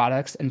financial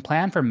products, and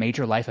plan for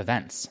major life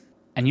events.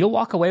 And you'll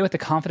walk away with the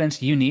confidence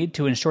you need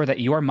to ensure that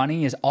your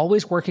money is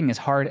always working as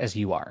hard as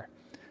you are.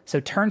 So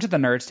turn to the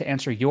nerds to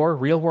answer your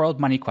real-world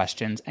money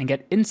questions and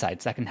get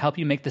insights that can help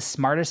you make the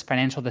smartest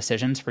financial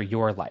decisions for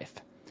your life.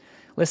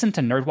 Listen to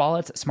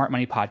NerdWallet's Smart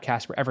Money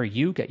Podcast wherever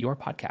you get your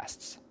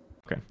podcasts.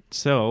 Okay,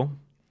 so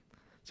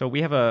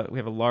we have a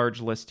large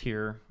list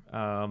here.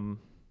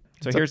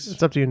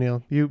 It's up to you,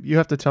 Neil. You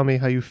have to tell me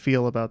how you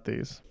feel about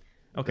these.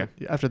 Okay.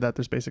 After that,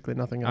 there's basically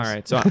nothing else. All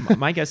right. So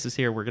my guess is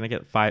here we're going to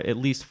get at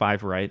least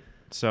five right.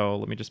 So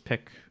let me just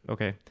pick.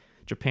 Okay.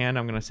 Japan,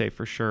 I'm going to say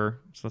for sure.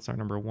 So that's our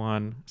number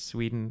one.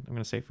 Sweden, I'm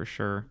going to say for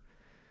sure.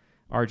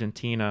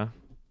 Argentina,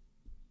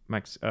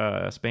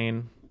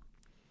 Spain.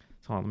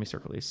 So hold on, let me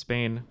circle these.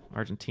 Spain,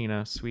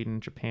 Argentina,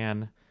 Sweden,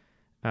 Japan.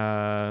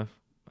 I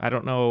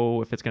don't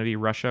know if it's going to be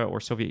Russia or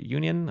Soviet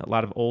Union. A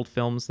lot of old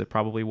films that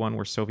probably won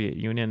were Soviet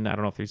Union. I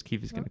don't know if there's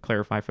Keith is going to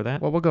clarify for that.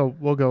 Well,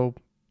 we'll go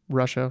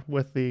Russia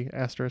with the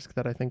asterisk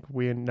that I think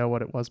we know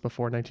what it was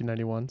before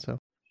 1991. So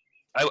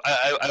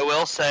I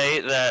will say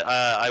that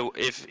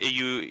if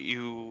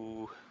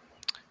you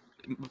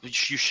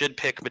should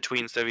pick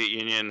between Soviet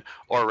Union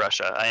or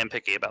Russia. I am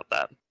picky about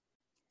that.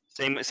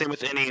 Same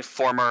with any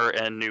former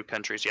and new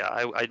countries. Yeah,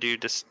 I do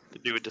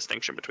do a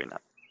distinction between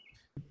that.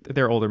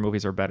 Their older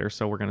movies are better,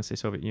 so we're going to say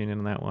Soviet Union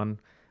in that one.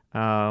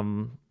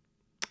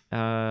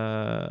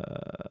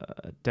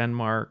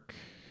 Denmark.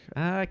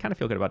 I kind of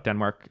feel good about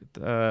Denmark.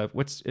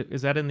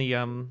 Is that in the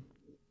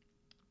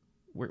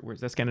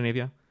where's that,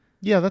 Scandinavia?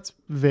 Yeah, that's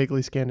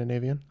vaguely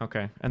Scandinavian.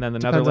 Okay, and then the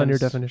Depends Netherlands. on your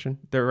definition.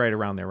 They're right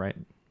around there, right?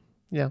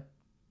 Yeah.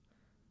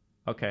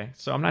 Okay,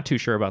 so I'm not too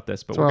sure about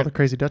this, but that's where all the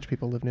crazy Dutch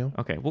people live now.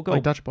 Okay, we'll go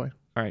like Dutch boy.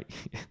 All right.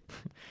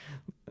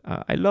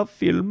 I love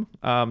film.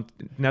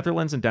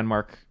 Netherlands and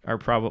Denmark are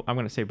probably. I'm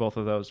going to say both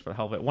of those for the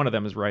hell of it. One of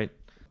them is right.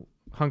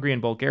 Hungary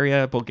and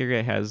Bulgaria.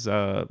 Bulgaria has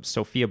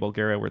Sofia,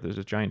 Bulgaria, where there's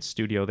a giant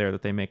studio there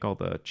that they make all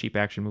the cheap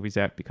action movies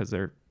at because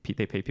they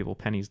pay people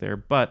pennies there.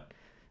 But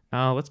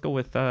let's go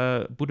with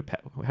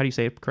Budapest. How do you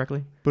say it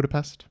correctly?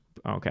 Budapest.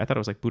 Oh, okay, I thought it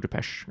was like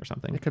Budapest or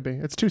something. It could be.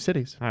 It's two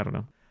cities. I don't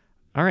know.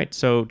 All right,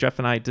 so Jeff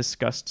and I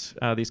discussed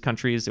these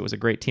countries. It was a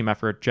great team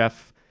effort.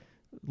 Jeff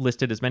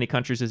listed as many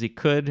countries as he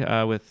could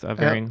with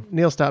varying...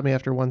 Neil stopped me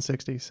after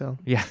 160, so...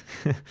 Yeah,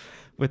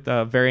 with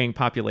varying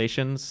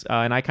populations.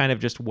 And I kind of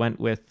just went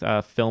with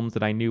films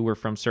that I knew were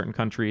from certain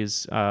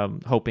countries,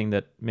 hoping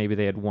that maybe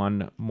they had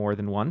won more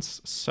than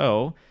once.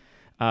 So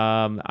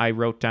I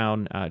wrote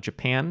down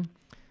Japan,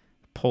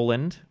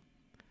 Poland,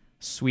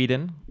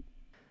 Sweden,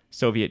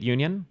 Soviet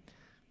Union,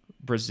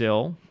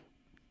 Brazil,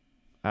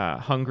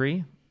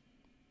 Hungary,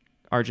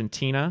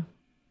 Argentina,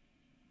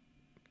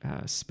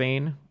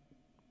 Spain,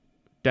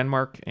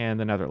 Denmark, and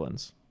the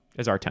Netherlands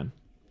is our 10.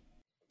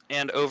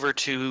 And over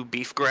to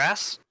beef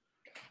grass.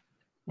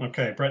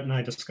 Okay, Brett and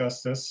I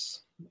discussed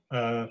this.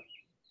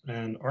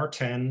 And our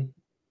 10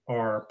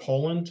 are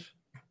Poland,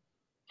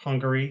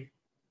 Hungary,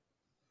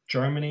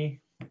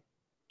 Germany,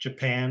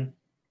 Japan,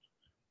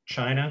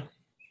 China,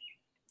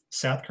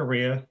 South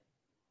Korea,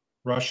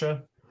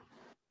 Russia,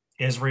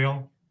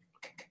 Israel,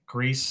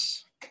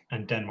 Greece,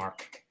 and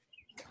Denmark.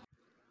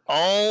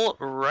 All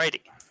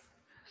righty.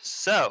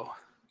 So,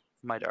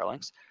 my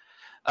darlings,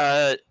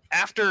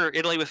 after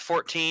Italy with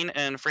 14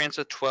 and France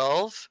with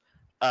 12,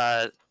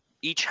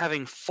 each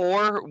having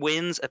 4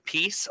 wins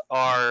apiece,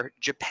 are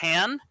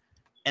Japan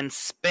and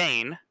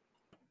Spain.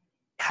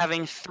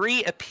 Having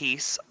 3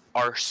 apiece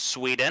are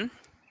Sweden,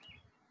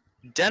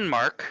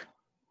 Denmark,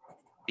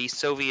 the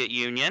Soviet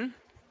Union,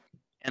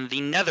 and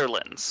the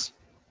Netherlands.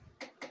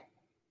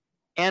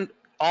 And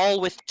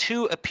all with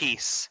 2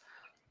 apiece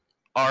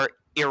are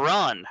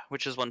Iran,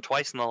 which has won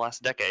twice in the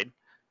last decade,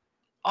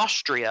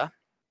 Austria,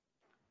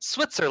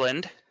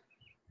 Switzerland,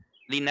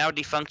 the now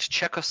defunct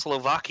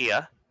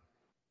Czechoslovakia,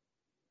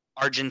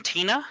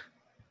 Argentina,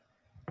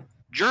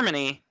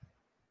 Germany,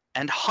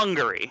 and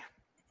Hungary.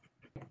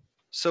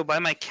 So by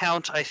my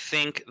count, I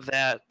think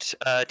that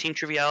Team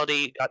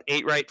Triviality got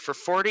 8 right for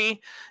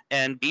 40,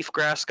 and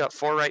Beefgrass got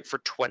 4 right for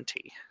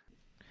 20.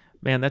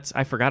 Man,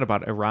 I forgot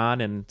about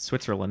Iran and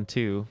Switzerland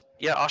too.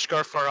 Yeah,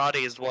 Ashghar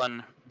Farhadi has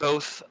won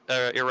both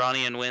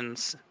Iranian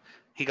wins.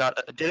 He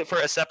did it for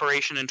a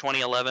separation in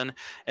 2011,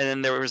 and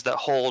then there was that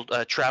whole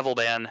travel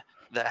ban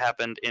that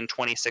happened in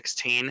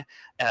 2016,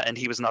 and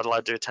he was not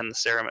allowed to attend the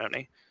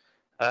ceremony,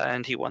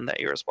 and he won that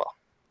year as well.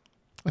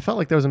 I felt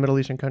like that was a Middle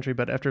Eastern country,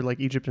 but after like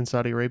Egypt and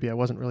Saudi Arabia, I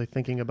wasn't really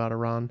thinking about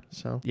Iran.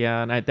 So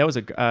yeah, and that was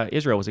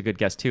Israel was a good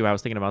guess too. I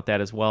was thinking about that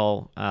as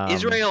well.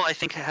 Israel, I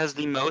think, has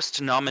the most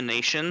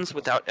nominations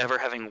without ever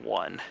having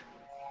won.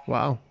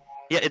 Wow.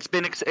 Yeah, it's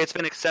been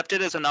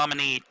accepted as a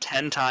nominee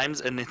 10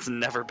 times, and it's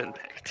never been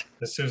picked.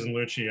 The Susan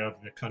Lucci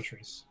of the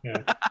countries. Yeah.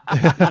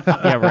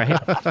 Yeah,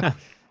 right.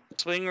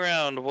 Swing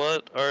round.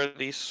 What are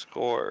the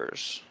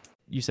scores?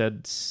 You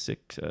said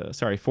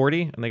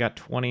 40, and they got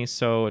 20,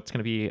 so it's going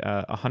to be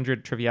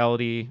 100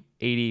 triviality,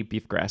 80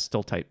 beef grass,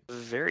 still tight.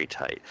 Very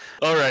tight.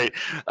 All right,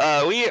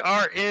 we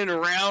are in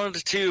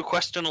round 2,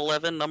 question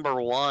 11,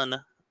 number 1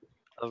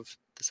 of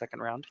the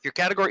second round. Your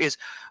category is,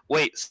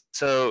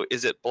 so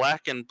is it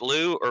black and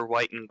blue or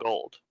white and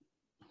gold?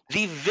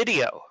 The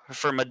video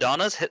for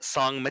Madonna's hit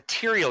song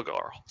Material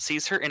Girl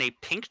sees her in a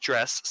pink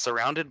dress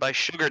surrounded by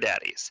sugar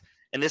daddies.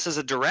 And this is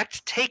a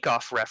direct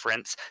takeoff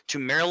reference to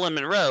Marilyn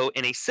Monroe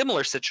in a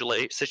similar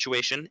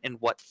situation in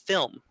what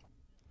film?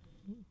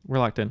 We're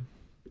locked in.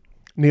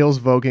 Neil's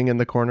voguing in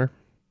the corner.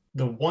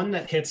 The one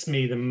that hits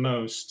me the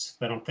most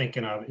that I'm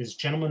thinking of is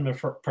Gentlemen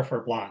Prefer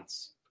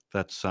Blondes.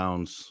 That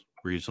sounds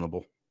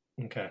reasonable.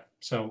 Okay,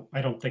 so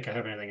I don't think I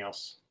have anything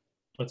else.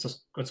 Let's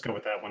go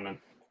with that one then.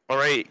 All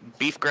right,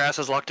 beef grass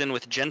is locked in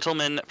with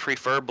Gentlemen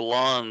Prefer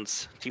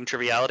Blondes. Team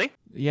Triviality?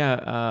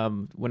 Yeah,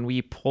 when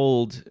we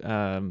polled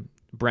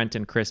Brent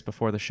and Chris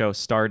before the show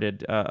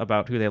started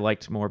about who they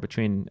liked more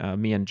between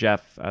me and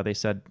Jeff, they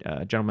said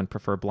gentlemen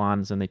prefer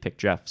blondes, and they picked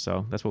Jeff,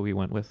 so that's what we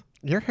went with.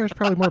 Your hair's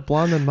probably more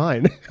blonde than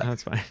mine.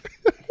 That's fine.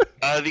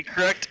 The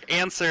correct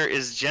answer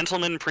is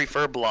Gentlemen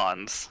Prefer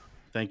Blondes.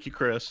 Thank you,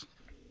 Chris.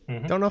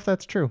 Mm-hmm. Don't know if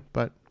that's true,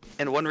 but...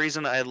 And one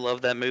reason I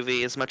love that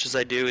movie as much as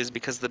I do is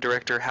because the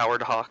director,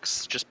 Howard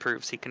Hawks, just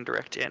proves he can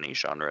direct any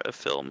genre of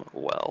film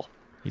well.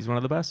 He's one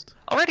of the best.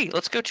 Alrighty,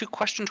 let's go to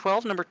question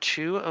 12, number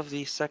 2 of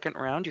the second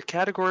round. Your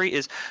category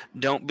is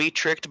Don't Be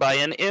Tricked by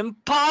an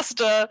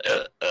Impasta.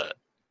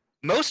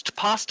 Most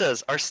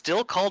pastas are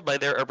still called by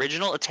their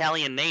original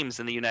Italian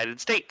names in the United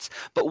States,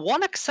 but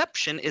one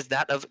exception is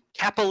that of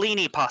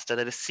capellini pasta.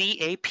 That is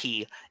Capellini,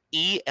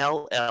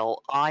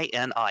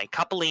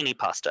 capellini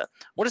pasta.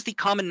 What is the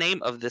common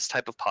name of this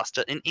type of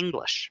pasta in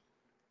English?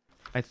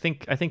 I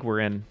think we're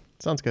in.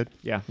 Sounds good.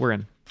 Yeah, we're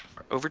in.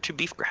 Over to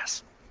beef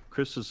grass.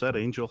 Chris, is that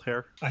angel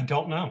hair? I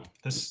don't know.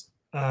 This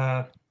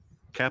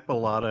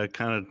capillata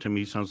kind of to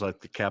me sounds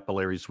like the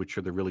capillaries, which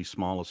are the really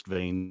smallest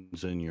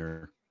veins in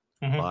your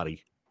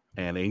body.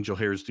 And angel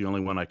hair is the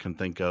only one I can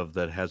think of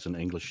that has an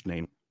English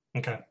name.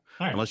 Okay. All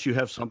right. Unless you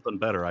have something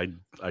better,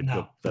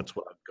 No. That's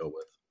what I'd go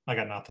with. I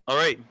got nothing. All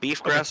right,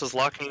 beef grass is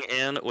locking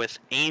in with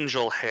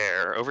angel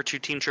hair. Over to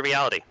Team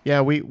Triviality.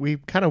 Yeah, we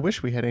kind of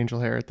wish we had angel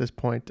hair at this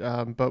point,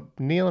 but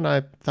Neil and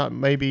I thought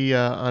maybe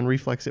on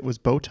reflex it was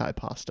bow tie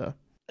pasta.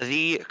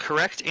 The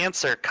correct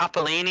answer,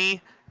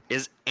 capellini,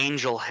 is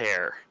angel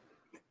hair.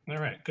 All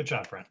right. Good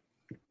job, Brent.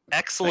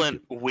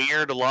 Excellent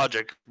weird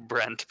logic,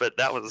 Brent, but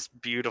that was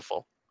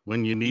beautiful.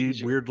 When you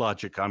need weird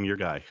logic, I'm your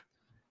guy.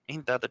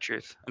 Ain't that the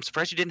truth? I'm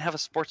surprised you didn't have a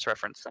sports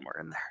reference somewhere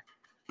in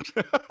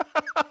there.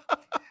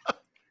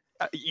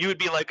 You would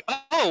be like,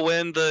 oh,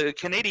 when the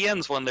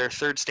Canadiens won their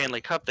 3rd Stanley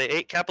Cup, they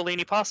ate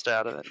capellini pasta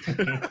out of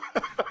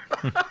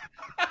it.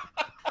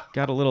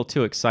 Got a little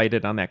too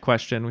excited on that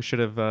question. We should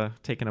have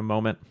taken a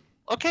moment.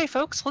 Okay,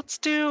 folks, let's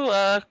do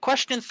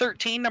question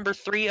 13, number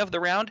 3 of the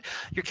round.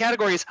 Your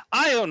category is,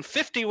 I own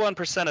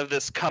 51% of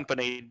this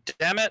company,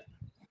 damn it.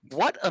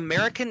 What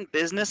American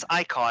business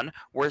icon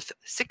worth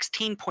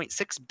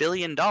 $16.6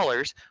 billion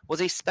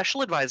was a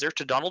special advisor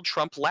to Donald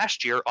Trump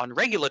last year on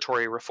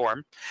regulatory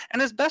reform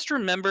and is best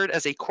remembered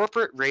as a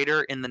corporate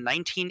raider in the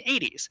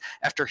 1980s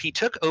after he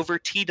took over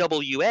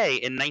TWA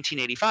in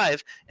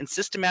 1985 and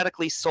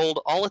systematically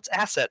sold all its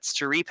assets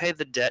to repay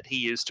the debt he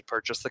used to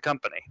purchase the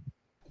company?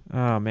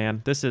 Oh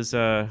man, this is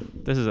a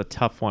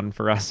tough one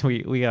for us.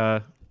 We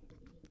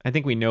I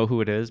think we know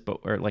who it is,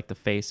 or like the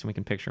face, and we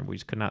can picture him. We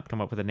just could not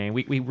come up with a name.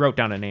 We wrote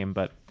down a name,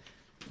 but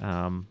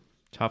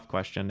tough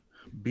question.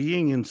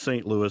 Being in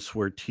St. Louis,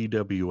 where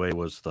TWA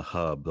was the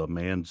hub, the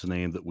man's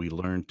name that we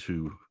learned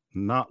to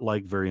not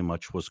like very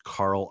much was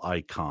Carl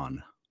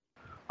Icahn.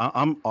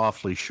 I'm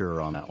awfully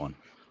sure on that one.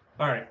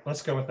 All right,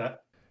 let's go with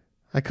that.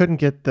 I couldn't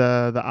get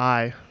the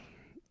I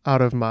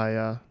out of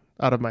my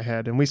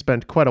head, and we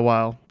spent quite a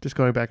while just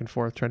going back and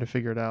forth trying to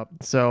figure it out.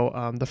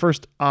 So the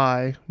first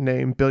I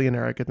name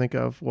billionaire I could think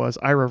of was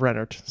Ira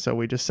Rennert, so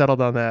we just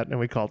settled on that and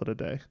we called it a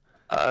day.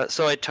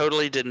 So I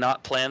totally did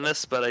not plan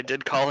this, but I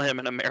did call him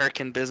an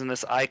American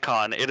business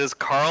icon. It is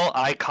Carl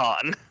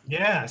Icahn.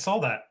 Yeah, I saw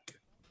that.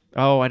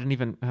 Oh, I didn't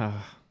even...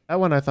 That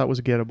one I thought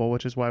was gettable,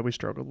 which is why we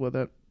struggled with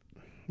it.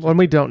 When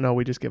we don't know,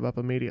 we just give up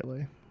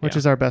immediately, which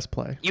is our best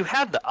play. You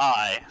had the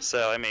eye,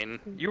 so I mean,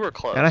 you were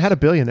close. And I had a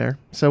billionaire,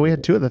 so we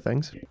had two of the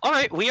things. All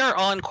right, we are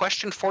on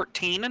question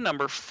 14,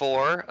 number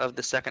 4 of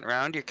the second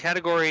round. Your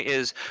category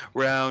is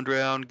round,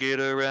 round, get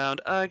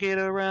around, I get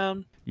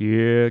around.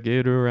 Yeah,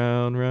 get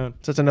around, round.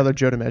 So it's another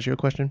Joe DiMaggio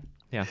question.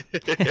 Yeah.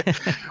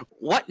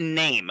 What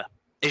name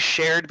is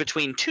shared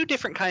between two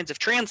different kinds of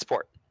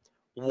transport?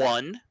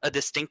 One, a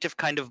distinctive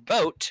kind of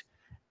boat,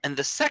 and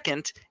the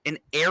second, an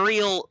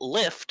aerial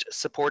lift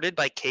supported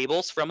by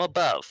cables from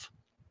above.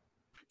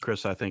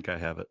 Chris, I think I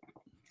have it.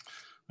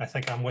 I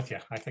think I'm with you.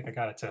 I think I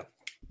got it too.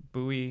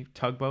 Buoy,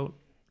 tugboat.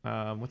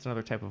 What's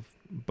another type of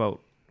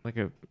boat? Like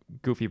a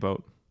goofy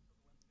boat.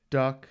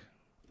 Duck.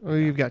 Oh,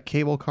 you've got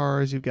cable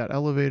cars. You've got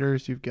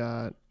elevators. You've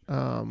got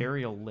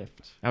aerial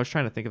lift. I was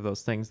trying to think of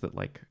those things that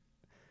like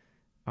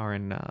are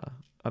in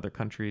other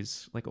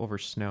countries, like over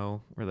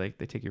snow, where they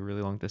take you a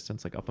really long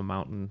distance, like up a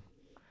mountain,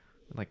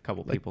 like a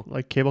couple people.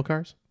 Like cable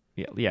cars?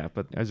 Yeah.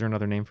 But is there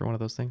another name for one of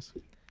those things?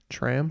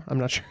 Tram? I'm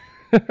not sure.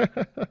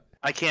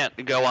 I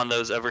can't go on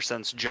those ever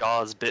since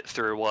Jaws bit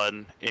through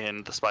one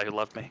in The Spy Who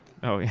Loved Me.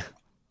 Oh yeah.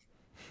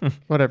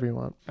 Whatever you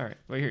want. All right.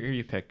 Well, here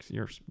you pick.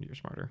 You're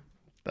smarter.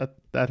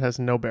 That has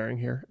no bearing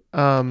here.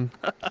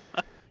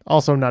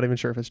 Also, not even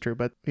sure if it's true,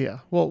 but yeah,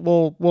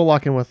 we'll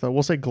lock in with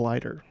we'll say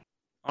glider.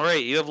 All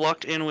right, you have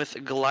locked in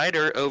with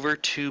glider. Over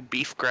to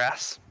beef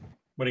grass.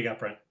 What do you got,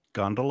 Brent?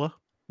 Gondola?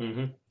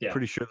 Mm-hmm. Yeah.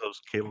 Pretty sure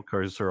those cable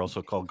cars are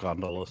also called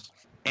gondolas.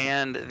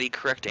 And the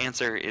correct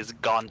answer is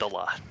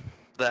gondola.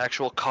 The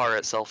actual car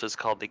itself is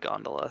called the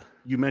gondola.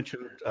 You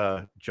mentioned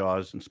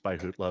Jaws and Spy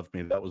Who Loved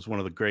Me. That was one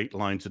of the great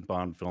lines in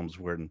Bond films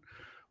when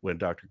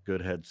Dr.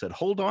 Goodhead said,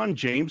 "Hold on,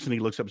 James," and he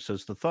looks up and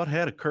says, "The thought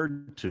had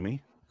occurred to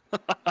me."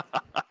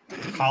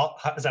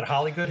 Is that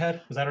Holly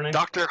Goodhead? Is that her name?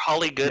 Dr.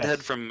 Holly Goodhead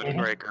Yes. from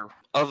Moonraker.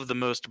 Of the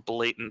most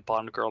blatant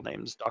Bond girl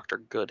names, Dr.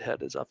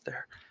 Goodhead is up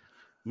there.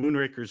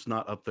 Moonraker's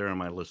not up there on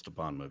my list of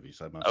Bond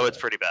movies. Oh, it's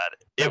pretty bad.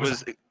 That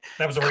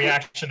was a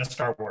reaction to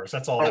Star Wars.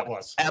 That's all that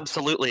was.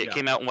 Absolutely. It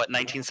came out in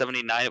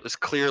 1979. It was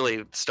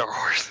clearly Star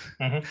Wars.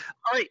 Mm-hmm.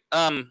 All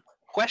right.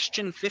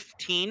 Question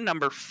 15,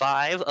 number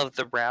 5 of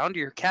the round.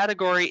 Your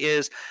category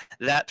is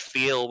that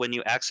feel when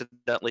you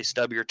accidentally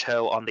stub your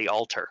toe on the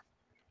altar.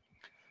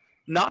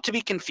 Not to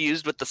be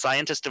confused with the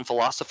scientist and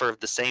philosopher of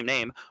the same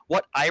name,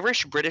 what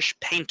Irish-British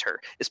painter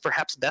is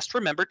perhaps best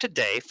remembered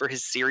today for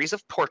his series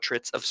of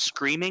portraits of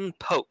screaming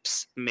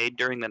popes made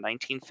during the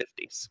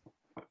 1950s?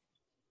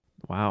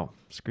 Wow,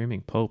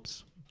 screaming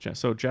popes.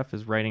 So Jeff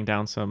is writing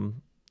down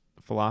some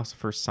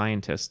philosophers,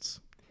 scientists.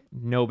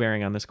 No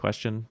bearing on this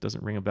question.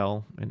 Doesn't ring a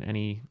bell in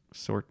any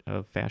sort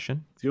of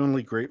fashion. The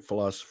only great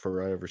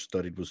philosopher I ever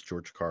studied was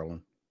George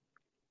Carlin.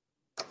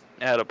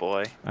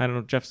 Attaboy. I don't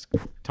know. Jeff's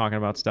talking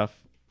about stuff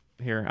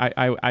here.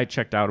 I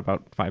checked out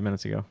about 5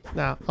 minutes ago.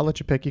 Nah, I'll let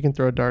you pick. You can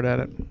throw a dart at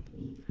it.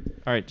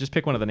 All right, just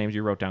pick one of the names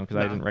you wrote down because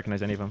I didn't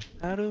recognize any of them.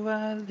 How do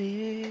I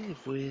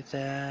live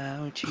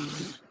without you?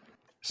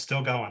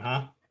 Still going,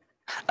 huh?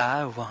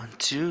 I want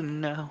to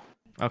know.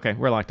 Okay,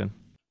 we're locked in.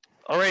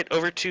 All right,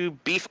 over to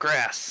beef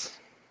grass.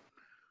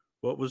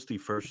 What was the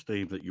first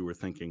name that you were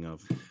thinking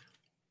of?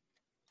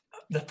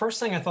 The first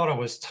thing I thought of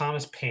was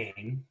Thomas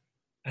Paine,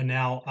 and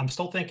now I'm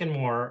still thinking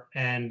more.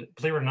 And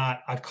believe it or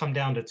not, I've come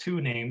down to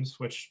two names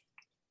which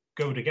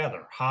go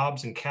together: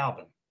 Hobbes and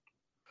Calvin.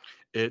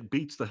 It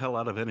beats the hell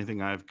out of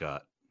anything I've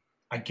got.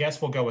 I guess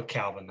we'll go with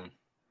Calvin then.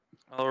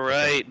 All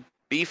right,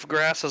 beef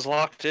grass is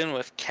locked in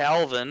with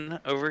Calvin.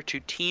 Over to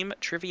Team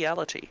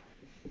Triviality.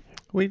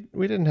 We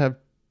didn't have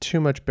too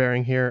much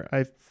bearing here.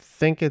 I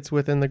think it's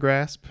within the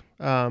grasp,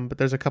 but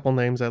there's a couple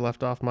names I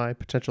left off my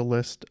potential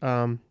list.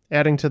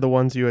 Adding to the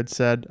ones you had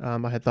said, I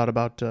had thought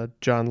about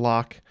John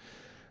Locke.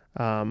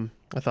 I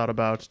thought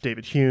about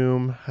David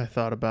Hume. I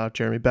thought about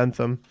Jeremy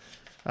Bentham,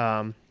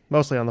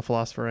 mostly on the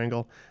philosopher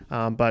angle.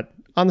 But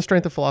on the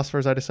strength of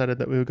philosophers, I decided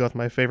that we would go with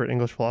my favorite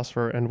English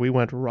philosopher, and we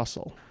went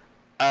Russell.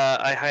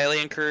 I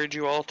highly encourage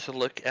you all to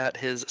look at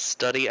his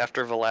study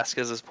after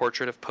Velázquez's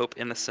portrait of Pope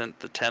Innocent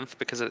X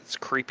because it's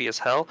creepy as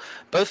hell.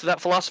 Both that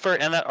philosopher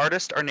and that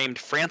artist are named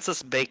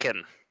Francis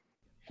Bacon.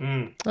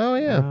 Oh,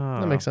 yeah.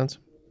 That makes sense.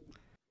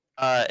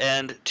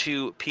 And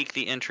to pique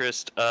the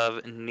interest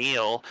of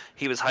Neil,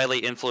 he was highly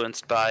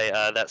influenced by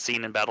that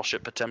scene in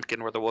Battleship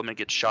Potemkin where the woman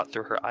gets shot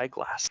through her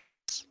eyeglass.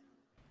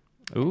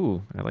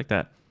 Ooh, I like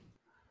that.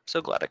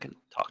 So glad I can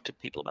talk to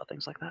people about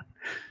things like that.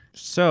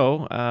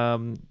 So,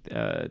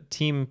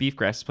 Team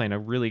Beefgrass is playing a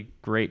really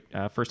great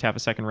first half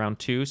of second round,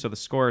 too. So the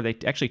score, they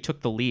actually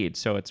took the lead.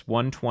 So it's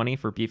 120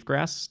 for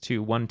Beefgrass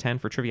to 110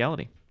 for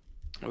Triviality.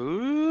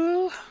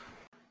 Ooh.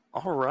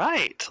 All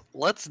right.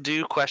 Let's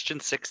do question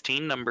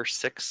 16, number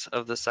 6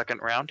 of the second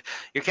round.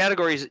 Your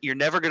category is, you're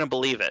never going to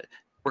believe it.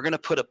 We're going to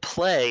put a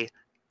play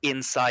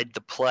inside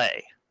the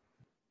play.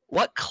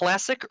 What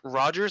classic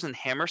Rodgers and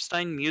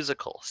Hammerstein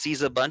musical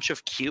sees a bunch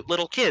of cute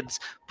little kids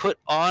put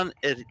on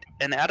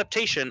an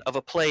adaptation of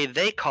a play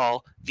they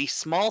call The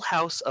Small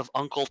House of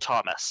Uncle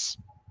Thomas?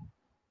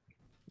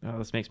 Oh,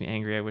 this makes me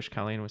angry. I wish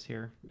Colleen was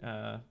here.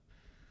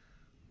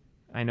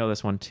 I know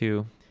this one,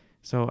 too.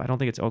 So I don't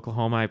think it's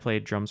Oklahoma. I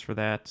played drums for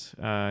that.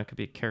 It could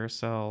be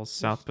Carousel,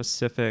 South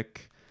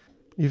Pacific.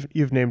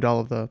 You've named all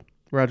of the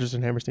Rodgers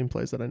and Hammerstein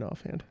plays that I know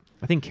offhand.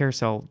 I think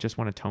Carousel just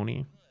won a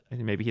Tony. I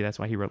think maybe that's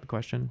why he wrote the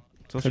question.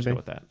 So let's just go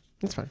with that.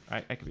 That's fine.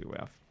 I could be way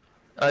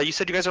off. You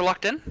said you guys are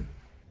locked in?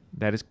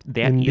 That is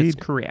Indeed.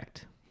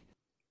 correct.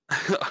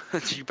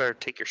 You better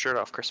take your shirt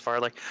off, Chris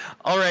Farley.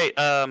 All right,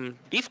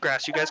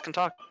 Beefgrass, you guys can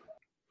talk.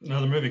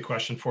 Another movie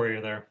question for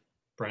you there,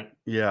 Brent.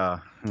 Yeah.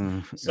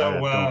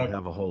 So, I don't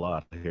have a whole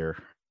lot here.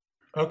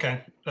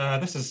 Okay.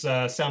 This is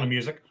Sound of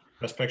Music,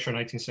 Best Picture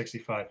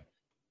 1965.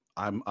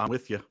 I'm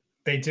with you.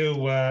 They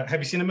do. Have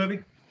you seen the movie?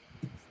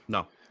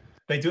 No.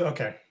 They do.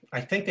 Okay.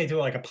 I think they do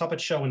like a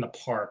puppet show in the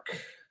park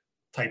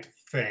type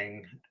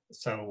thing.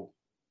 So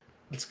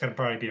it's going to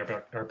probably be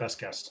our best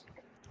guess.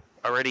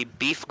 Already,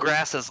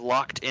 Beefgrass is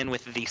locked in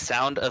with the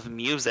Sound of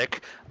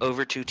Music.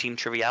 Over to Team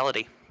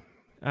Triviality.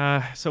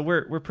 So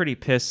we're pretty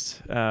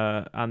pissed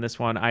on this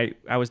one. I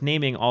was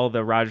naming all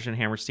the Rodgers and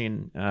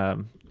Hammerstein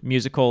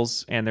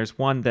musicals, and there's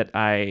one that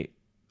I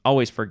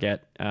always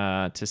forget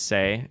to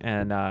say,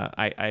 and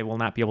I will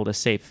not be able to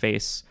save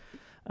face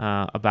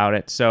about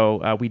it.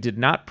 So we did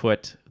not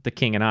put The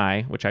King and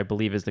I, which I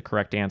believe is the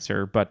correct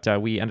answer, but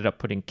we ended up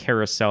putting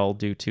Carousel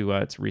due to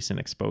its recent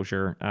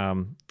exposure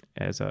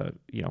as a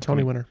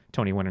Tony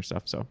winner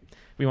stuff. So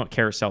we want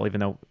Carousel,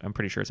 even though I'm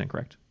pretty sure it's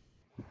incorrect.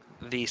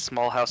 The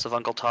Small House of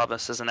Uncle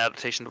Thomas is an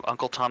adaptation of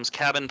Uncle Tom's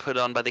Cabin put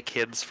on by the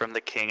kids from The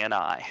King and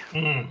I.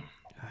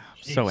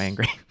 So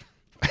angry.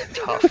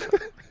 Tough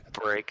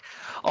break.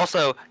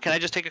 Also, can I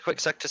just take a quick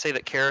sec to say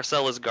that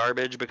Carousel is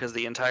garbage because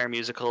the entire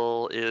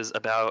musical is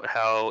about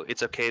how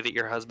it's okay that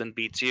your husband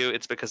beats you.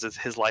 It's because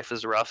his life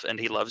is rough and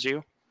he loves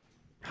you.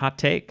 Hot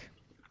take.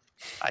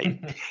 I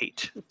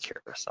hate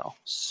Carousel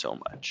so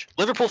much.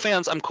 Liverpool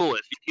fans, I'm cool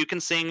with. You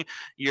can sing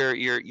your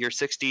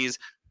 60s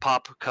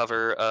pop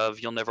cover of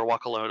You'll Never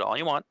Walk Alone all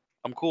you want.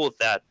 I'm cool with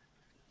that.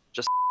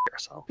 Just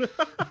Carousel.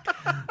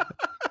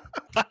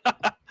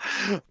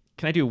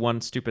 Can I do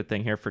one stupid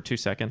thing here for 2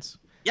 seconds?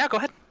 Yeah, go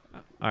ahead.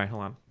 All right,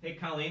 hold on. Hey,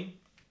 Colleen.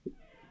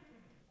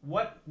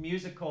 What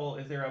musical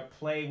is there a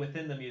play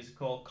within the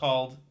musical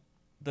called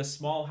The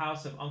Small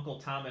House of Uncle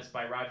Thomas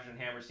by Rodgers and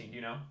Hammerstein? Do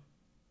you know?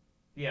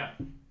 Yeah.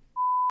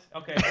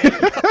 Okay.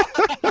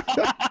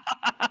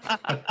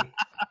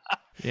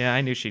 Yeah,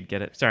 I knew she'd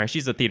get it. Sorry,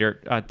 she's a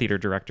theater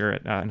director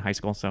in high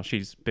school, so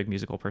she's a big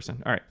musical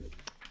person. All right,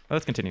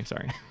 let's continue.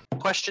 Sorry.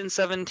 Question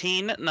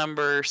 17,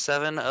 number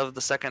 7 of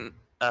the second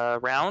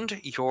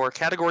round. Your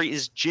category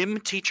is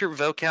Gym Teacher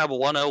Vocab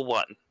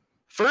 101.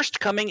 First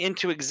coming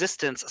into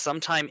existence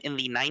sometime in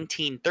the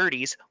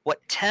 1930s,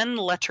 what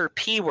 10-letter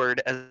P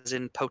word, as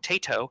in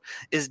potato,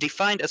 is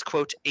defined as,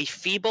 quote, a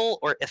feeble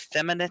or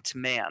effeminate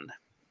man?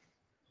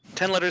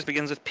 10 letters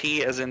begins with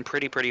P, as in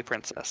pretty, pretty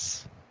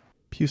princess.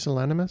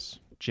 Pusillanimous?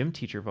 Gym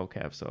teacher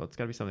vocab, so it's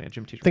got to be something a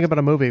gym teacher. Think about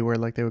a movie where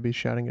like they would be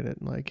shouting at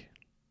it like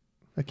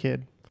a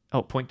kid.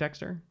 Oh,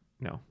 Poindexter?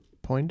 No.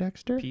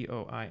 Poindexter?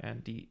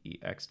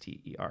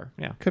 Poindexter.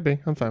 Yeah. Could be.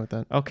 I'm fine with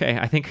that. Okay,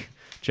 I think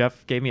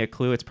Jeff gave me a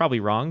clue. It's probably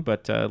wrong,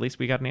 but at least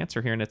we got an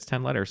answer here, and it's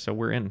 10 letters, so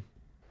we're in.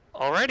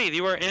 Alrighty,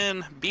 you are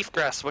in.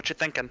 Beefgrass, what you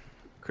thinking?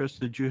 Chris,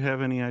 did you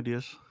have any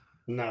ideas?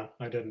 No,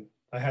 I didn't.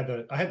 I had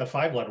the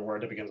 5-letter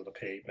word that begins with a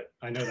P, but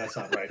I know that's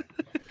not right.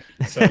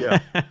 So Yeah.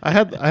 I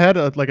had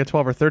a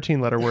 12 or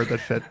 13 letter word that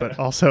fit, but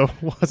also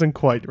wasn't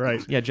quite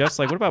right. Yeah, Jeff's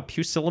like, what about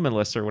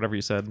pusillanimous or whatever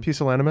you said?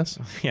 Pusillanimous?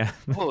 Yeah.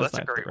 Oh, that's a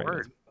not great the right word.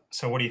 answer.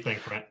 So what do you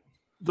think, Brent?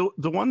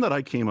 The one that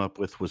I came up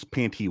with was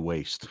panty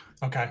waist.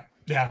 Okay.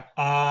 Yeah.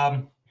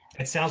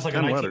 It sounds like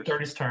a 10 letters.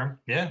 1930s term.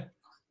 Yeah.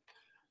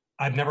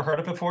 I've never heard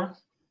it before.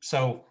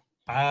 So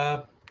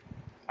I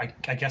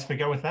guess we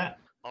go with that.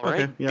 All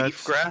right, Okay, yeah,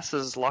 Beefgrass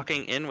is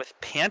locking in with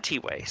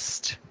panty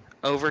waist.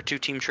 Over to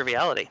Team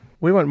Triviality.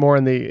 We went more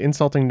in the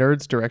insulting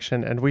nerds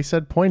direction, and we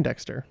said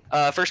Poindexter.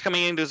 First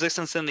coming into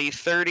existence in the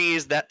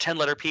 30s, that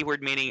 10-letter P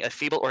word meaning a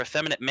feeble or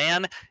effeminate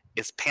man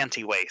is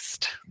panty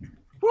waist.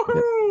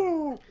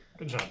 Woohoo!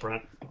 Good job,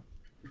 Brent.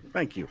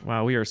 Thank you.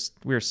 Wow, we are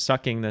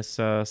sucking this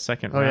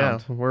second Oh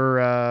round. yeah, we're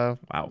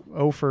Wow.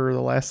 0 for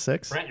the last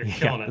 6. Brent, you're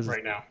killing this it is-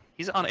 right now.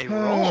 He's on a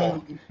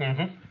roll.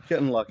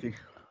 Getting lucky.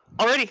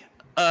 Alrighty.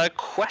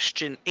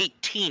 Question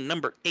 18,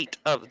 number 8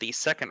 of the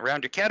second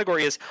round. Your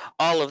category is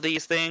all of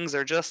these things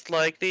are just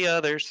like the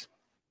others.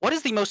 What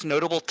is the most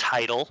notable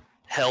title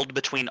held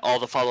between all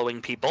the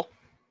following people?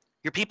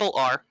 Your people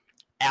are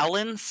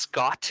Alan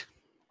Scott,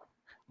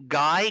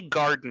 Guy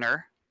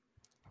Gardner,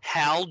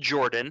 Hal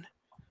Jordan,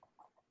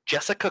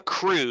 Jessica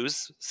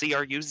Cruz,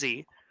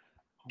 C-R-U-Z,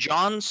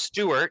 John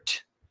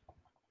Stewart,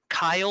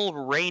 Kyle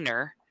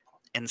Rayner,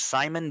 and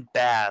Simon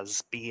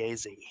Baz,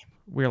 B-A-Z.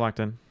 We're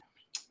locked in.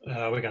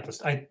 We got this.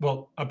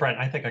 Brent,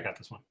 I think I got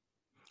this one.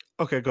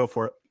 Okay, go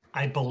for it.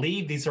 I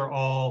believe these are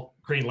all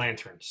Green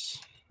Lanterns.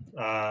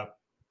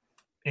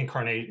 Green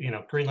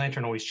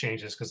Lantern always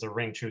changes because the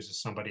ring chooses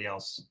somebody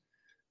else.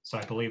 So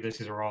I believe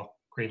these are all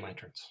Green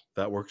Lanterns.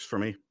 That works for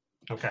me.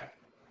 Okay.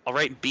 All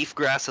right,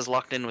 Beefgrass is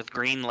locked in with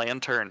Green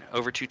Lantern.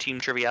 Over to Team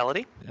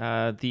Triviality.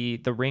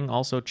 The ring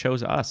also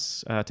chose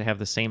us to have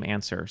the same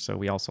answer, so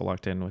we also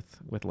locked in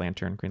with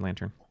Lantern, Green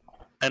Lantern.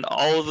 And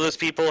all of those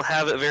people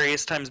have at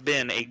various times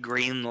been a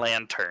Green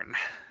Lantern.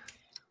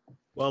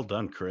 Well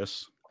done,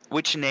 Chris.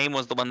 Which name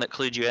was the one that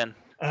clued you in?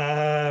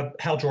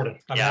 Hal Jordan.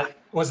 Yeah.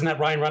 Wasn't that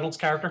Ryan Reynolds'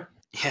 character?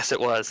 Yes, it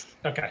was.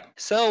 Okay.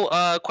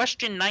 So,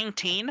 question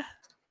 19,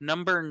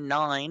 number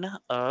 9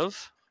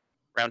 of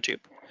round 2.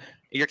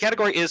 Your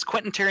category is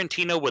Quentin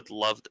Tarantino would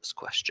love this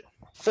question.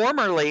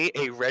 Formerly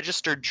a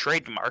registered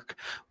trademark,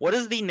 what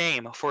is the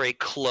name for a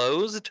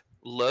closed,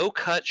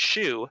 low-cut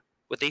shoe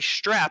with a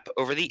strap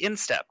over the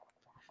instep?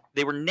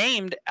 They were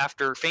named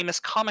after famous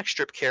comic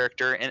strip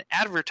character and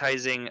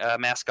advertising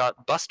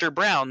mascot Buster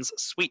Brown's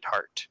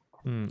Sweetheart.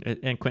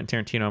 And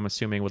Quentin Tarantino, I'm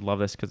assuming, would love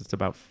this because it's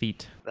about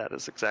feet. That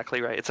is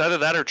exactly right. It's either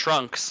that or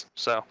trunks.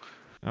 So.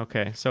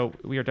 Okay, so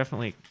we are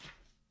definitely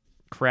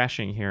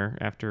crashing here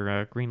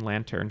after Green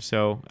Lantern.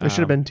 So it should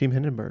have been Team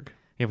Hindenburg.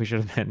 Yeah, we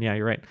should have been. Yeah,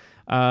 you're right.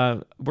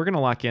 We're going to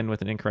lock in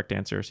with an incorrect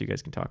answer so you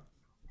guys can talk.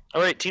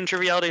 All right, Team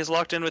Triviality is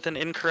locked in with an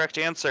incorrect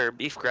answer.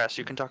 Beefgrass,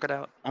 you can talk it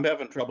out. I'm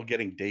having trouble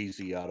getting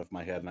Daisy out of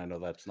my head, and I know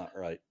that's not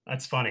right.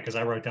 That's funny because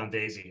I wrote down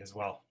Daisy as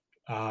well.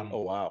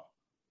 Oh, wow.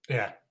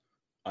 Yeah.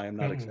 I am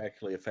not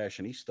exactly a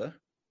fashionista.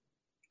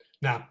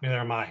 No, neither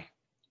am I.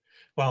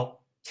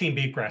 Well, Team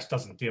Beefgrass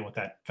doesn't deal with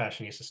that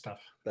fashionista stuff.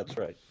 That's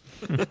right.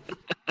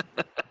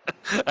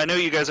 I know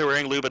you guys are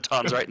wearing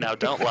Louboutins right now.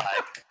 Don't lie.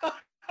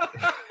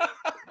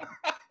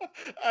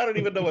 I don't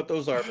even know what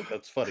those are, but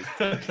that's funny.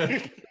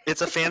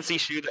 It's a fancy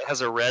shoe that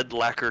has a red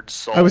lacquered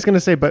sole. I was going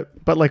to say, but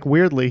like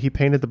weirdly, he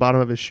painted the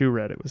bottom of his shoe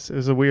red. It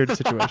was a weird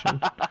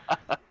situation.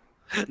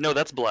 No,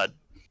 that's blood.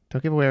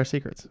 Don't give away our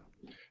secrets.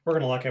 We're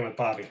going to lock in with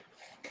Bobby.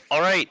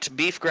 All right,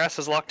 Beefgrass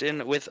is locked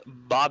in with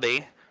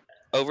Bobby.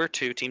 Over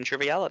to Team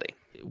Triviality.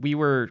 We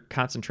were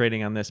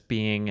concentrating on this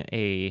being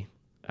a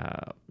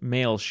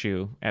male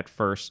shoe at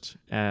first,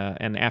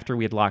 and after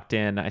we had locked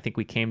in, I think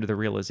we came to the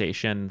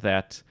realization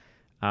that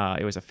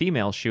it was a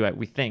female shoe,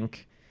 we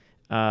think.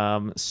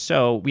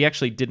 So we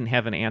actually didn't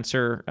have an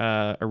answer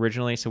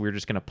originally, so we were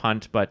just going to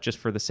punt, but just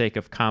for the sake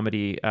of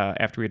comedy,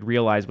 after we had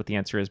realized what the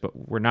answer is, but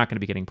we're not going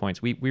to be getting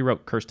points, we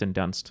wrote Kirsten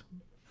Dunst.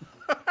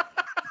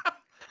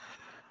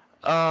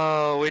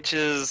 Oh, which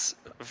is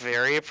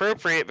very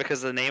appropriate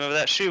because the name of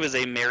that shoe is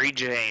a Mary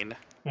Jane.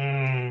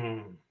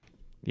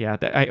 Yeah,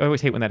 I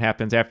always hate when that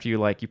happens after you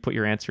put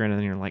your answer in and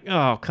then you're like,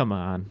 oh, come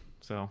on.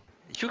 So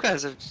you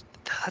guys have,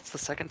 that's the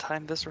second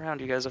time this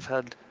round you guys have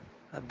had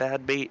a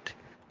bad beat.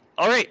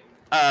 All right,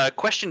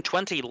 question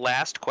 20,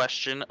 last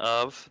question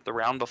of the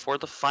round before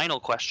the final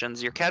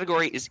questions. Your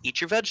category is Eat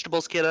Your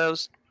Vegetables,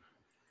 kiddos.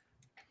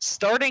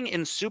 Starting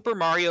in Super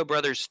Mario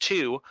Bros.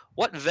 2,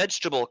 what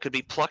vegetable could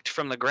be plucked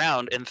from the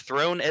ground and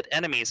thrown at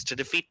enemies to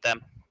defeat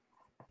them?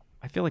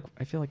 I feel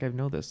like I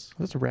know this. Are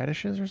those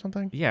radishes or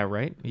something? Yeah,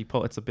 right?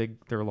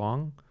 They're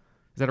long.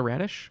 Is that a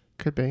radish?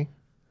 Could be.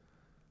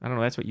 I don't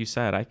know, that's what you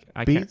said.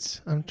 I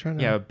Beets? I'm trying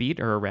to... Yeah, a beet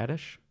or a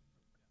radish?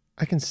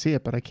 I can see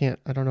it, but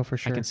I don't know for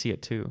sure. I can see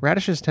it too.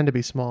 Radishes tend to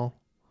be small.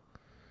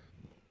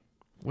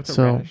 What's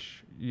a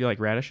radish? You like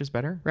radishes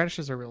better?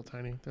 Radishes are real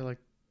tiny. They're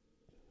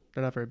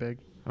not very big.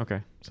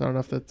 Okay. So I don't know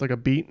if that's like a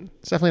beet.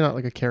 It's definitely not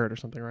like a carrot or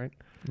something, right?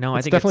 No,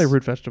 I think it's definitely a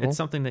root vegetable. It's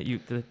something that you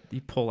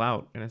pull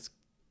out, and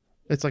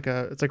it's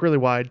like really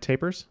wide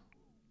tapers.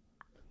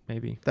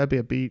 Maybe that'd be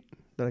a beet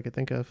that I could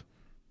think of.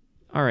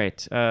 All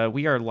right,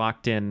 we are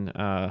locked in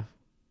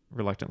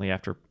reluctantly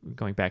after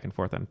going back and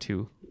forth on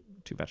two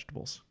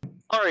vegetables.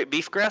 All right,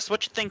 Beefgrass,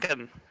 what you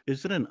thinking?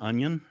 Is it an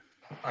onion?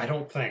 I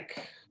don't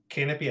think.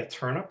 Can it be a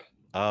turnip?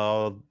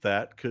 Oh,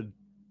 that could.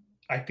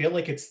 I feel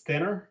like it's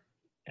thinner.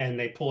 And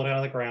they pull it out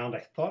of the ground.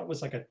 I thought it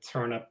was like a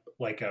turnip,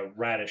 like a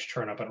radish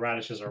turnip, but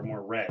radishes are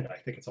more red. I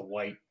think it's a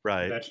white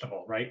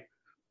vegetable, right?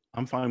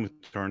 I'm fine with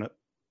turnip.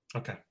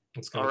 Okay,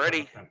 let's go.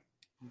 Alrighty.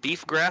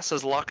 Beefgrass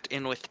is locked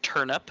in with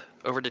turnip.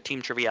 Over to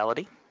Team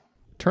Triviality.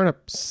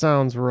 Turnip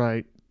sounds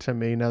right to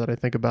me now that I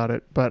think about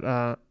it, but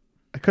I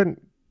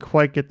couldn't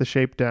quite get the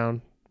shape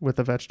down with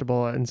the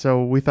vegetable, and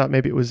so we thought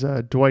maybe it was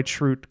Dwight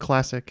Schrute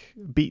classic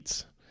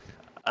beets.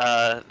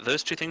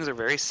 Those two things are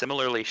very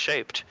similarly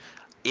shaped.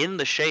 In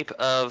the shape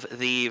of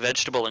the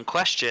vegetable in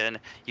question,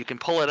 you can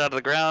pull it out of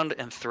the ground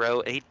and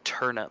throw a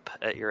turnip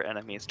at your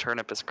enemies.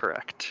 Turnip is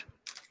correct.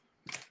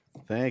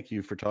 Thank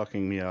you for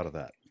talking me out of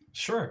that.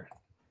 Sure.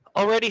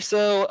 Alrighty,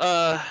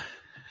 so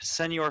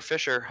Senor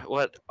Fisher,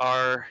 what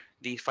are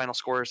the final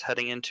scores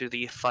heading into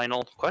the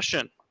final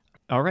question?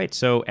 All right,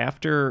 so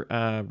after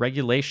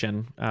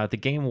regulation, the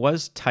game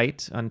was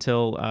tight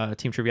until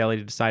Team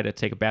Triviality decided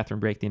to take a bathroom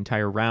break the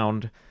entire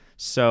round.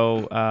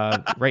 So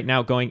right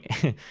now, going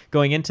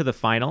into the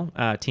final,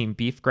 Team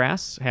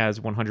Beefgrass has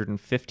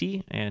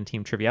 150, and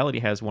Team Triviality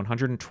has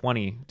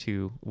 120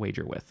 to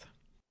wager with.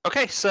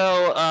 Okay,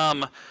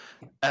 so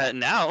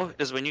now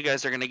is when you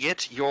guys are going to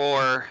get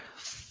your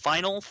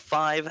final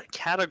 5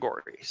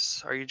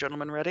 categories. Are you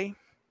gentlemen ready?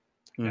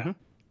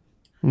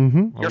 Mm-hmm.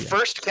 Mm-hmm. Your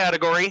first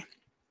category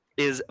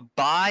is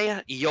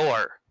Buy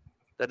Your.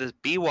 That is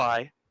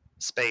BY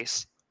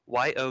space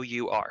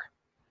Y-O-U-R.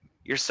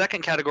 Your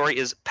second category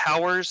is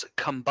powers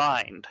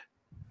combined.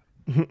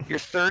 Your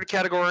third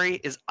category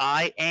is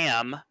I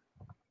am.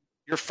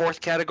 Your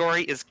fourth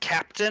category is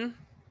captain.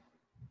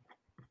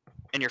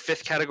 And your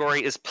fifth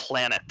category is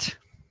planet.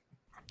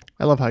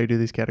 I love how you do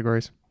these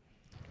categories.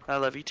 I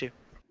love you too.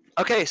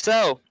 Okay,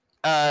 so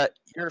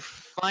your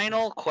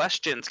final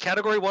questions.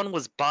 Category 1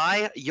 was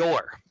by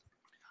your.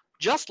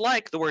 Just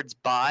like the words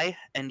by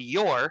and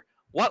your,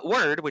 what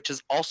word, which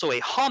is also a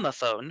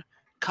homophone,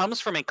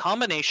 comes from a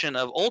combination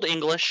of Old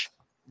English,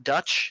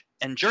 Dutch,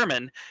 and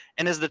German,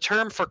 and is the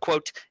term for,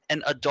 quote,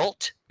 an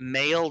adult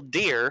male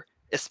deer,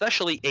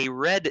 especially a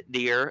red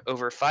deer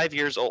over 5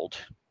 years old?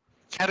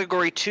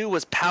 Category 2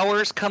 was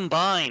powers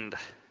combined.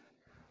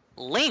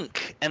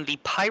 Link and the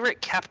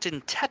pirate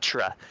captain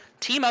Tetra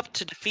team up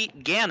to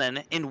defeat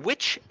Ganon in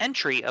which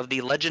entry of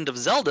the Legend of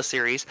Zelda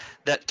series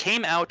that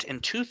came out in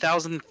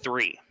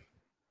 2003?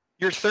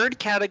 Your third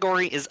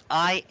category is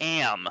I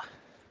am.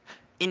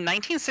 In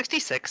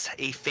 1966,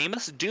 a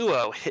famous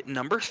duo hit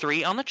number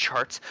 3 on the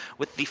charts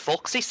with the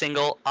folksy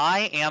single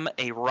I Am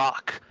a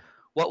Rock.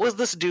 What was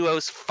this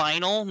duo's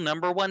final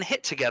number 1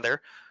 hit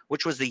together,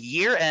 which was the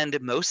year-end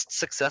most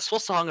successful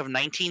song of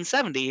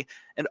 1970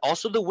 and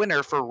also the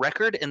winner for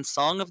Record and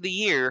Song of the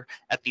Year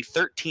at the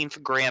 13th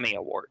Grammy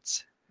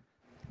Awards?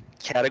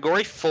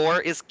 Category 4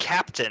 is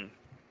Captain.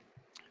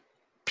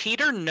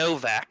 Peter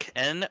Nowak,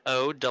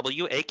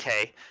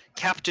 N-O-W-A-K,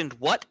 captained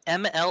what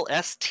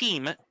MLS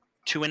team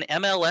to an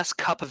MLS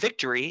Cup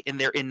victory in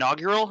their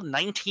inaugural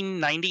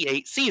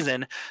 1998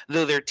 season,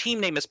 though their team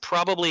name is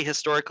probably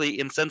historically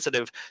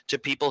insensitive to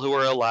people who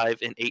were alive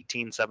in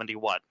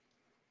 1871.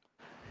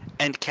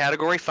 And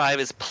category 5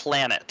 is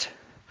planet.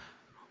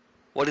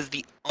 What is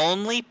the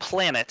only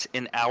planet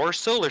in our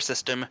solar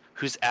system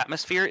whose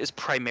atmosphere is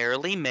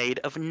primarily made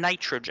of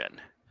nitrogen?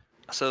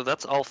 So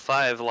that's all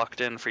 5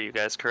 locked in for you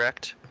guys,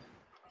 correct?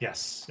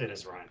 Yes, it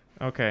is, Ryan.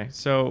 Okay,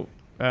 so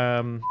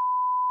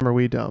Are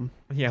we dumb?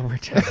 yeah, we're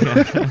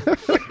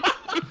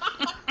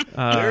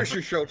There's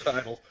your show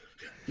title.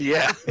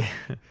 Yeah.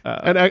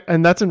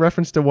 And that's in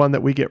reference to one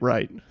that we get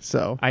right.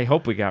 So I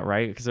hope we got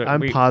right because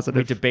I'm positive.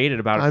 We debated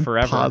about it I'm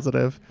forever.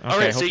 positive. Okay, All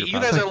I right, hope so you're you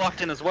guys positive. are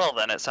locked in as well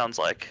then, it sounds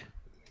like.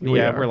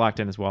 Yeah, are. we're locked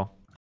in as well.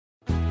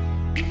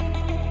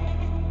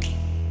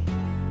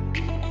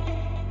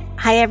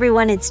 Hi,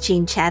 everyone. It's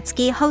Jean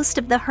Chatzky, host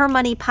of the Her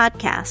Money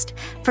podcast.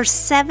 For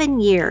 7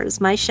 years,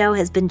 my show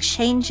has been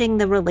changing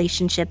the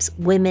relationships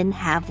women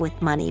have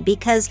with money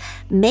because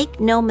make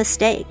no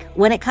mistake,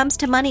 when it comes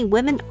to money,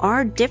 women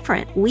are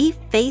different. We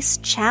face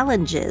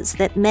challenges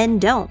that men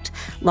don't.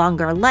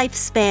 Longer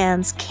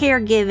lifespans,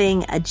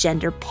 caregiving, a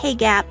gender pay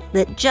gap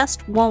that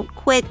just won't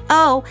quit.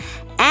 Oh,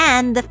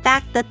 and the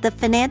fact that the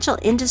financial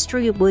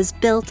industry was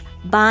built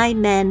by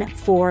men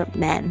for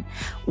men.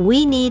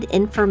 We need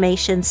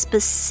information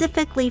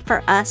specifically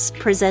for us,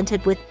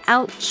 presented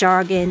without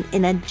jargon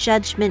in a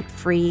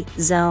judgment-free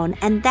zone.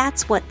 And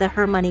that's what the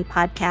Her Money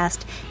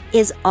podcast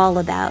is all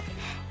about.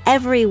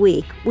 Every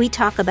week, we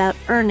talk about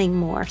earning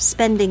more,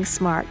 spending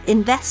smart,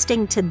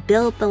 investing to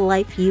build the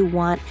life you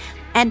want,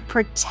 and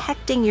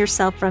protecting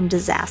yourself from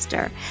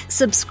disaster.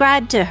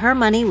 Subscribe to Her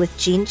Money with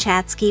Jean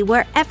Chatzky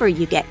wherever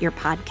you get your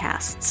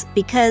podcasts,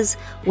 because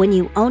when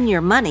you own your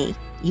money,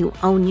 you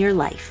own your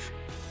life.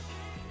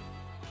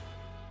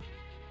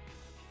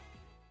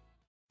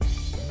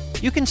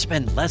 You can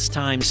spend less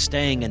time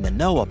staying in the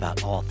know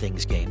about all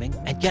things gaming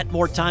and get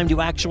more time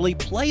to actually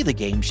play the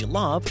games you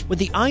love with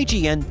the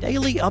IGN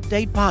Daily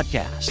Update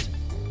podcast.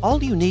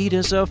 All you need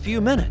is a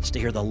few minutes to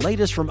hear the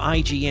latest from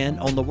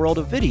IGN on the world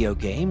of video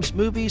games,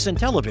 movies, and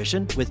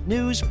television with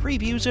news,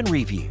 previews, and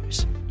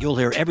reviews. You'll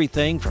hear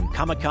everything from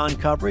Comic-Con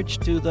coverage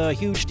to the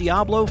huge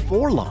Diablo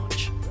 4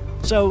 launch.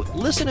 So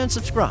listen and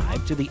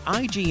subscribe to the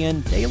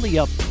IGN Daily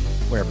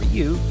Update wherever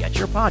you get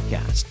your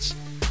podcasts.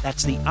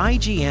 That's the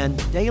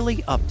IGN Daily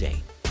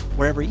Update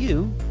wherever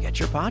you get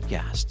your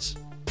podcasts.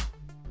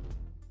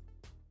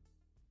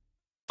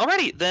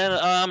 Alrighty,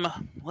 then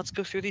let's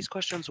go through these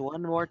questions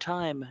one more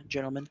time,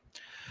 gentlemen.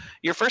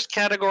 Your first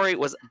category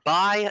was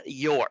by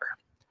your.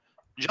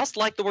 Just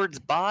like the words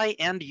by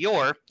and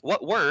your,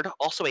 what word,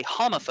 also a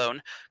homophone,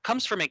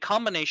 comes from a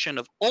combination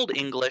of Old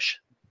English,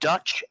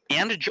 Dutch,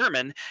 and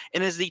German,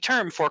 and is the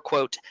term for,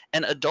 quote,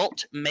 an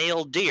adult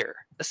male deer,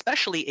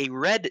 especially a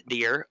red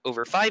deer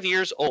over 5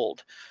 years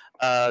old.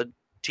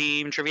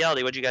 Team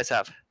Triviality, what do you guys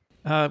have?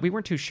 We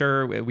weren't too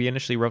sure. We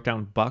initially wrote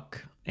down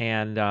buck,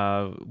 and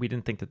we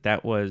didn't think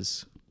that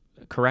was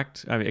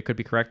correct. I mean, it could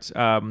be correct.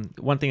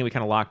 One thing that we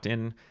kind of locked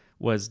in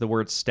was the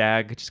word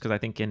stag, just because I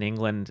think in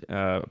England,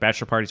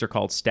 bachelor parties are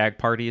called stag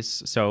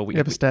parties. So we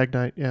have a stag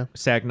night, yeah.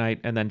 Stag night.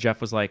 And then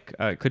Jeff was like,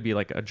 it could be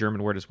like a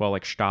German word as well,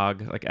 like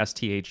Stag, like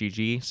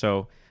S-T-A-G-G.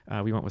 So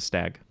we went with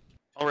stag.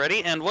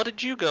 Alrighty, and what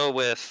did you go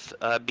with,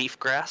 beef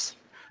grass?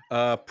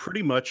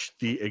 Pretty much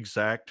the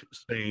exact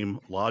same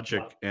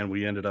logic, and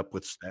we ended up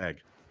with stag.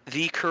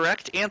 The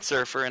correct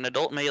answer for an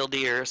adult male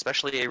deer,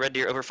 especially a red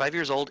deer over 5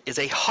 years old, is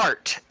a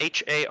hart,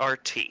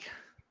 H-A-R-T.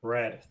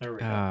 Red, there we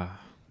go.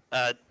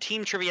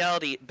 Team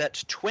Triviality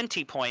bet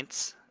 20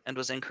 points and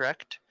was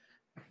incorrect.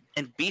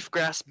 And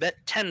Beefgrass bet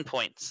 10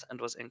 points and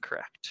was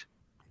incorrect.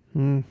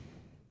 I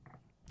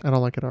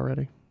don't like it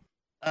already.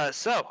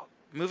 So,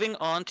 moving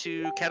on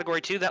to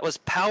category 2, that was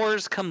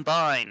powers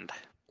combined.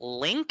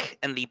 Link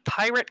and the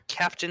pirate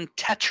captain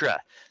Tetra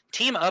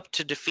team up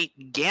to defeat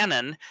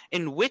Ganon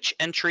in which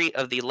entry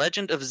of the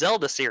Legend of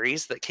Zelda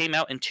series that came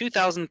out in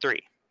 2003?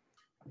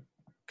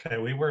 Okay,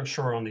 we weren't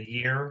sure on the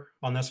year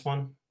on this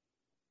one,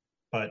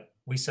 but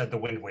we said the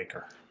Wind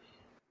Waker.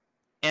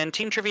 And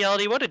Team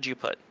Triviality, what did you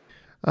put?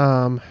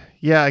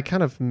 Yeah, I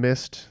kind of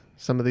missed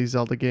some of these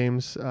Zelda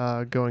games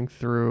going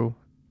through.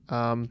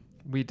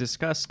 We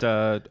discussed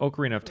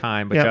Ocarina of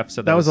Time, but yeah, Jeff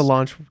said that was a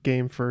launch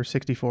game for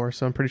 64,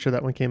 so I'm pretty sure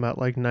that one came out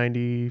like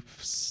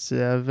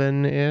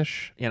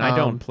 97-ish. And I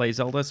don't play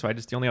Zelda, so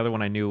the only other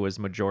one I knew was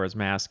Majora's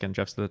Mask, and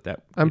Jeff said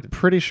that. I'm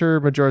pretty sure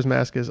Majora's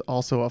Mask is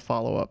also a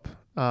follow-up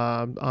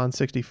on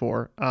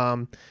 64.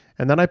 And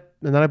then I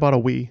bought a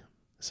Wii,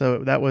 so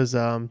that was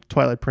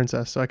Twilight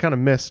Princess. So I kind of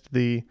missed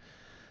the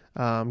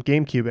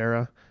GameCube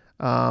era.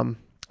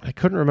 I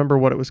couldn't remember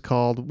what it was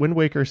called. Wind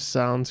Waker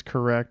sounds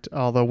correct,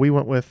 although we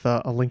went with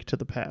A Link to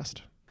the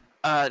Past.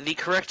 The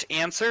correct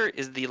answer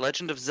is The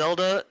Legend of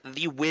Zelda,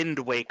 The Wind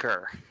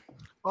Waker.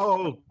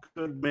 Oh,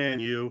 good man,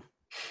 you.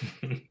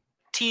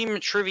 Team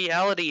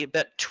Triviality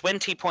bet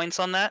 20 points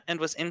on that and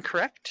was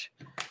incorrect.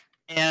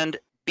 And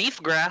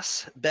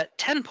Beefgrass bet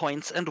 10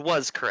 points and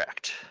was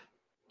correct.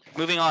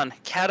 Moving on,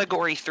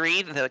 category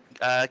 3, the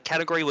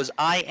category was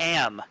I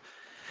Am.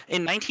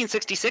 In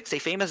 1966, a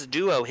famous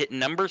duo hit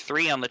number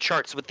 3 on the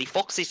charts with the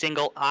folksy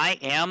single I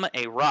Am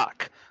a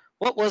Rock.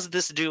 What was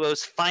this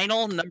duo's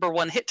final number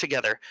 1 hit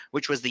together,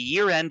 which was the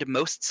year-end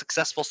most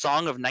successful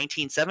song of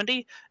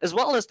 1970, as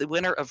well as the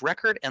winner of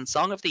Record and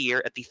Song of the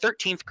Year at the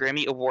 13th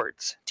Grammy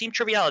Awards? Team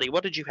Triviality,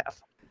 what did you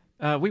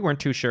have? We weren't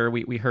too sure.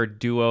 We heard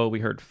duo, we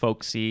heard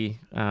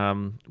folksy.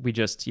 We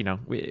just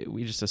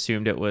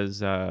assumed it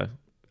was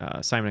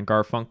Simon and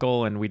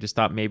Garfunkel, and we just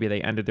thought maybe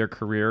they ended their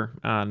career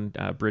on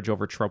Bridge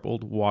Over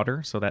Troubled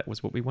Water, so that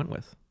was what we went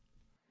with.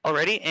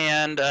 Alrighty,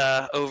 and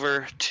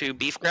over to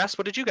Beefgrass.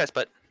 What did you guys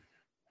put?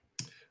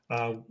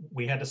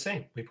 We had the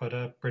same. We put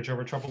a Bridge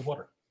Over Troubled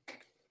Water.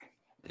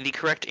 The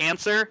correct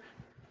answer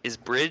is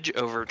Bridge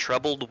Over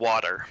Troubled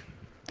Water.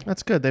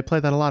 That's good. They play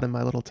that a lot in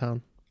my little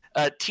town.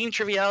 Team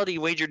Triviality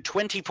wagered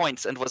 20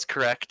 points and was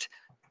correct.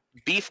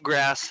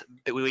 Beefgrass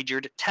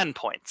wagered 10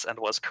 points and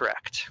was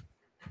correct.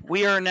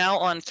 We are now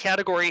on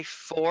category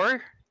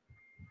 4.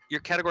 Your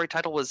category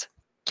title was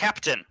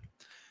Captain.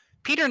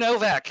 Peter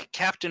Novak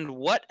captained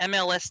what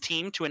MLS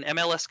team to an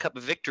MLS Cup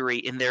victory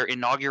in their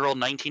inaugural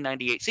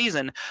 1998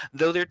 season,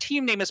 though their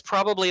team name is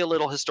probably a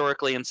little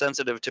historically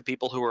insensitive to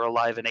people who were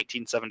alive in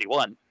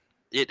 1871.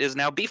 It is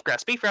now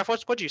Beefgrass. Beefgrass,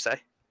 what'd you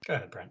say? Go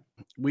ahead, Brent.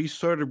 We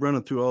started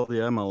running through all the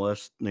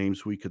MLS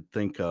names we could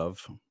think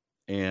of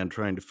and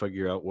trying to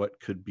figure out what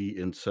could be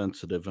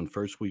insensitive. And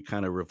first we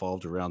kind of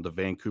revolved around the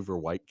Vancouver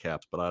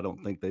Whitecaps, but I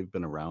don't think they've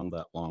been around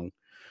that long.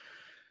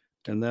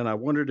 And then I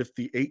wondered if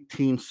the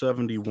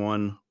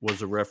 1871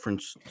 was a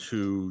reference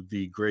to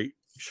the Great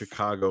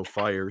Chicago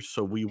Fire.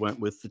 So we went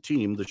with the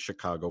team, the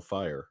Chicago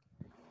Fire.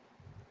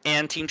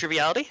 And Team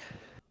Triviality?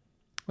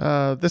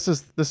 This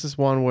is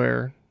one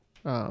where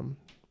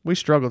we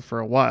struggled for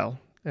a while,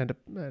 and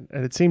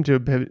it seemed to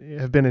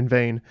have been in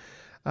vain.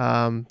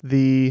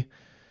 The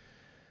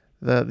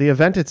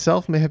event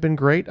itself may have been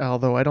great,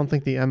 although I don't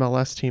think the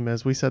MLS team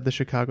is. We said the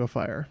Chicago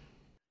Fire.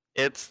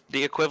 It's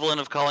the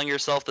equivalent of calling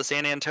yourself the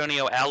San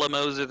Antonio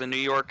Alamos or the New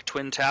York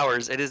Twin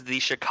Towers. It is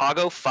the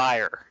Chicago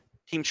Fire.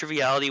 Team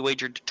Triviality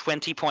wagered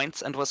 20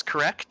 points and was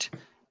correct,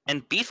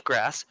 and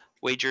Beefgrass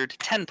wagered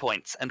 10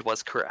 points and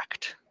was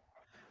correct.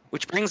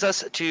 Which brings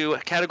us to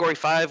category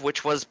 5,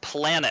 which was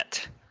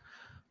planet.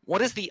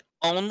 What is the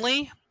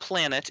only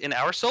planet in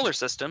our solar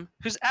system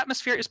whose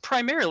atmosphere is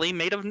primarily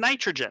made of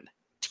nitrogen?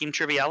 Team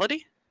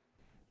Triviality?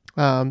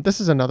 This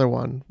is another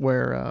one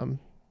where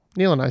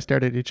Neil and I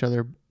stared at each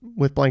other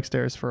with blank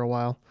stares for a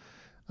while.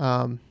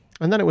 And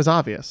then it was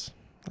obvious.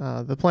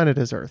 The planet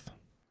is Earth.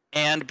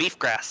 And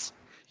Beefgrass?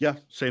 Yeah,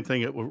 same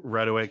thing.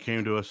 Right away it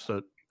came to us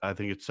that I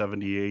think it's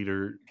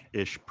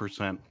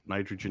 78%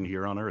 nitrogen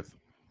here on Earth.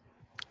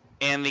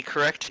 And the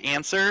correct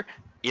answer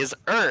is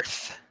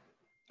Earth.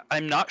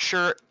 I'm not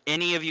sure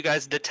any of you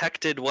guys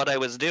detected what I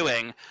was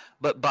doing,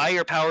 but by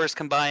your powers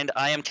combined,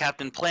 I am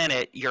Captain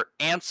Planet. Your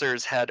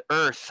answers had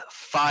Earth,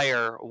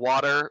 Fire,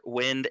 Water,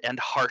 Wind, and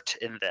Heart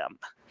in them.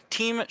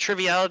 Team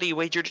Triviality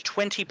wagered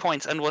 20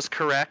 points and was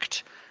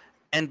correct,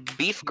 and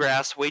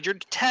Beefgrass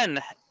wagered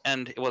 10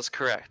 and it was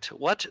correct.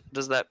 What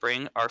does that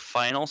bring our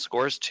final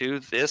scores to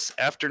this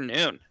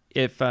afternoon?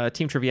 If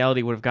Team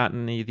Triviality would have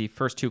gotten the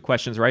first 2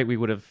 questions right, we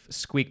would have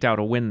squeaked out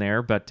a win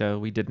there, but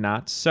we did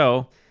not.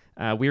 So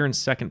we're in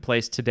second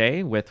place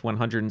today with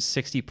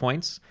 160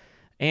 points.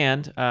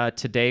 And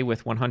today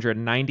with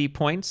 190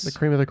 points. The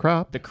cream of the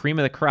crop. The cream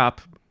of the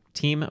crop,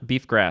 Team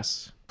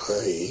Beefgrass.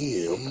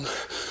 I am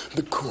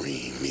the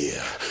cream,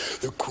 yeah.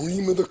 The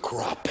cream of the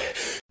crop.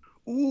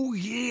 Ooh,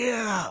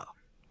 yeah.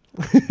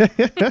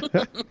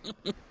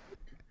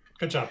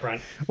 Good job,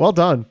 Brent. Well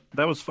done.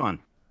 That was fun.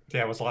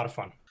 Yeah, it was a lot of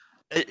fun.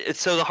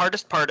 So the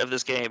hardest part of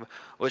this game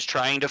was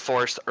trying to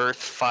force Earth,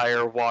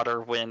 Fire,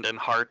 Water, Wind, and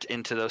Heart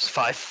into those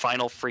 5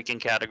 final freaking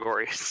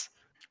categories.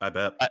 I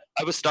bet.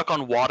 I was stuck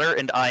on Water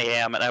and I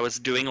Am, and I was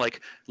doing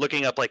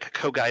looking up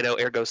Kogaido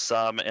Ergo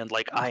Sum and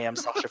I Am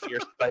Sasha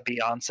Fierce by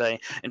Beyonce,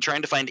 and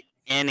trying to find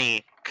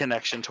any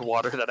connection to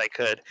water that I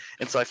could.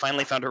 And so I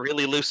finally found a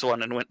really loose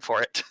one and went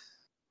for it.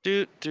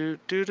 So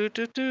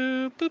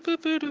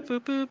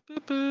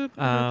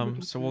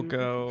we'll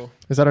go.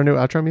 Is that our new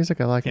outro music?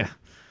 I like it.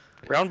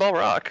 Round Ball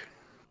Rock.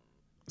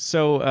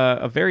 So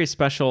a very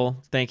special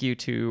thank you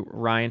to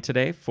Ryan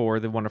today for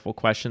the wonderful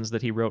questions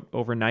that he wrote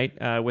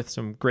overnight with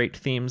some great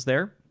themes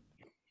there.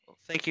 Well,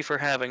 thank you for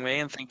having me,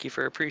 and thank you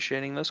for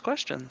appreciating those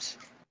questions.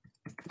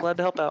 Glad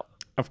to help out.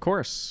 Of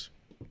course.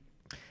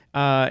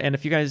 And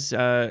if you guys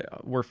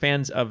were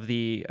fans of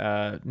the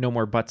No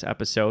More Butts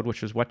episode,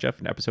 which was what,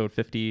 Jeff? Episode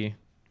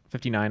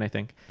 59, I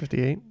think.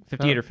 58?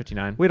 58 or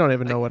 59. We don't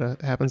even know what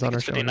happens on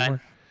our show 59.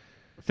 anymore.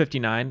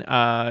 59.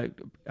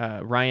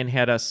 Ryan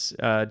had us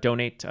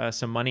donate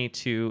some money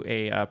to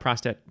a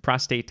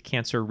prostate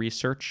cancer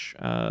research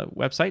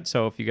website.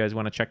 So if you guys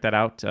want to check that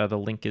out, the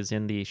link is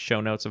in the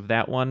show notes of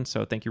that one.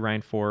 So thank you,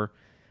 Ryan, for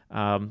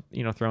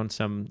throwing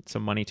some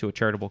money to a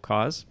charitable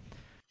cause.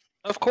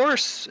 Of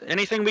course,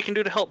 anything we can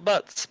do to help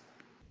butts.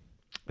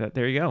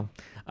 There you go.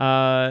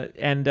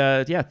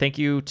 Thank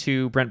you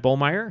to Brent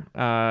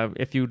Bollmeyer.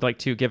 If you'd like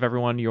to give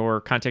everyone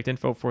your contact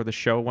info for the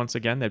show once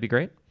again, that'd be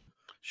great.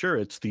 Sure,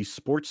 it's the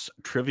Sports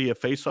Trivia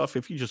Face-Off.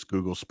 If you just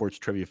Google Sports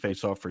Trivia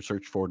Face-Off or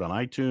search for it on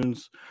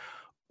iTunes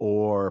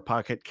or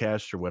Pocket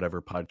Cast or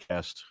whatever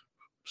podcast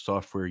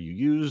software you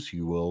use,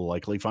 you will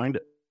likely find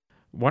it.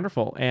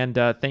 Wonderful. And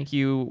thank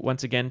you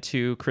once again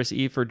to Chris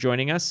E. for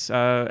joining us.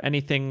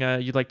 Anything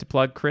you'd like to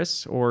plug,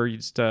 Chris, or you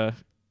just going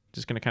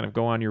to kind of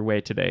go on your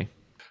way today?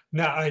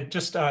 No, I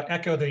just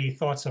echo the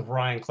thoughts of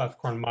Ryan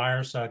Clefcorn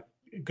Myers.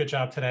 Good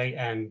job today,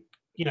 and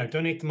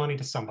donate the money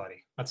to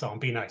somebody. That's all.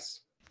 Be nice.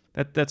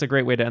 That's a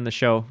great way to end the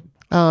show.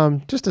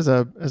 Just as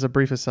a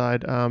brief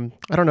aside,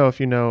 I don't know if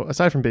you know,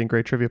 aside from being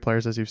great trivia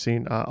players, as you've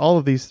seen, all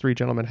of these 3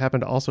 gentlemen happen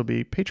to also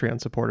be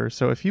Patreon supporters.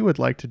 So if you would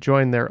like to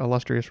join their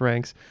illustrious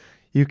ranks,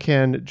 you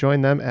can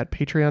join them at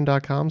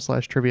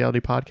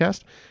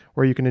patreon.com/trivialitypodcast,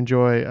 where you can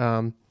enjoy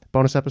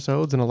bonus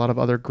episodes and a lot of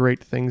other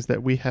great things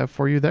that we have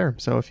for you there.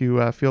 So if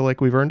you feel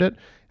like we've earned it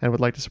and would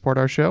like to support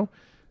our show,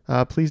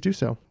 please do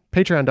so.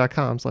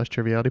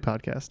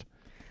 Patreon.com/trivialitypodcast.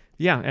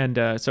 Yeah,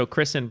 and so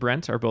Chris and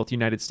Brent are both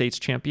United States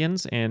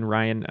champions, and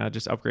Ryan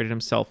just upgraded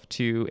himself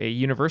to a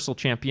Universal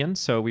champion,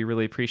 so we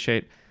really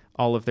appreciate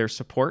all of their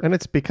support. And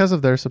it's because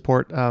of their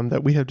support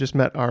that we have just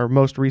met our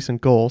most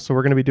recent goal. So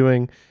we're going to be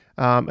doing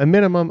a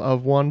minimum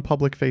of 1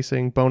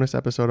 public-facing bonus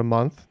episode a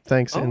month,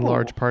 thanks in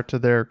large part to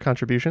their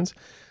contributions.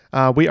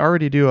 We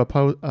already do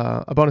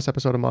a bonus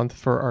episode a month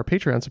for our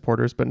Patreon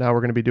supporters, but now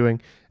we're going to be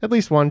doing at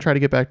least 1, try to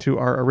get back to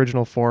our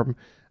original form,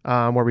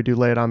 where we do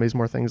Lay It On Me's,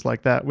 more things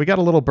like that. We got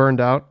a little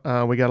burned out.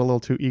 We got a little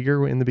too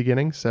eager in the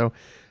beginning, so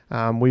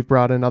we've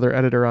brought another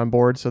editor on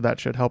board, so that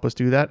should help us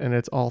do that, and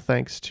it's all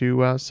thanks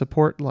to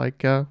support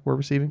like we're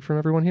receiving from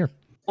everyone here.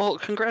 Well,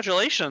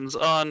 congratulations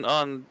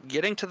on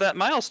getting to that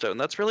milestone.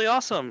 That's really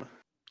awesome.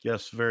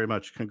 Yes, very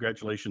much.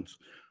 Congratulations.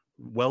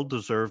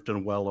 Well-deserved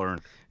and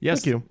well-earned. Yes,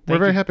 thank you. We're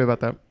very happy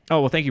about that.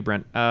 Oh, well, thank you,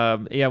 Brent.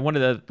 One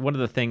of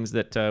the things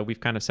that we've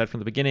kind of said from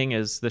the beginning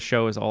is the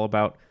show is all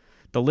about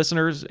the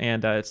listeners,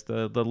 and it's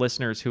the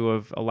listeners who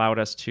have allowed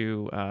us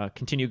to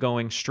continue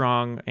going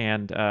strong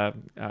and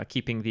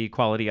keeping the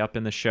quality up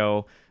in the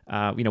show.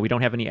 We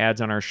don't have any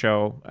ads on our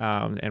show,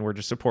 and we're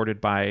just supported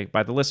by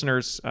the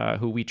listeners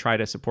who we try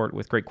to support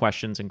with great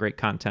questions and great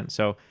content.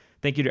 So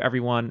thank you to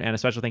everyone, and a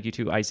special thank you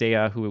to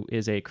Isaiah, who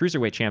is a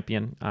Cruiserweight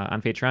champion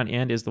on Patreon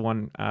and is the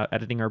one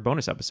editing our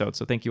bonus episode.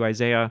 So thank you,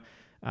 Isaiah.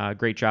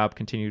 Great job.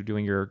 Continue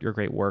doing your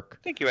great work.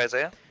 Thank you,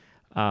 Isaiah.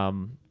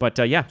 So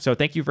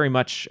thank you very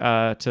much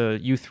to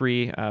you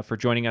 3 for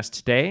joining us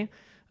today.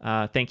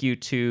 Thank you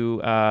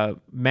to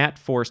Matt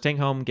for staying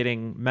home,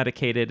 getting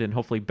medicated, and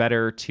hopefully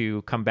better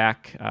to come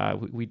back.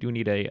 We do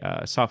need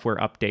a software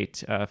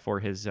update for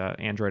his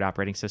Android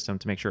operating system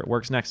to make sure it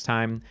works next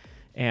time.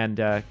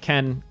 And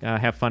Ken,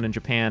 have fun in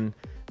Japan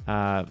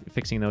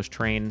fixing those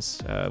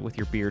trains with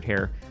your beard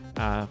hair.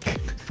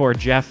 For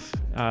Jeff,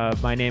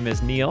 my name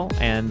is Neil,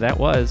 and that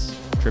was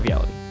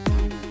Triviality.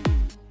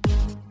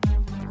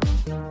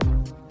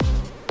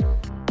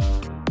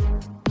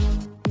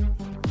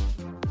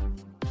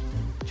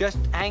 Just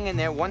hang in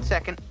there 1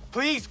 second.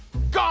 Please,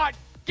 God,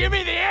 give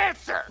me the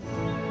answer!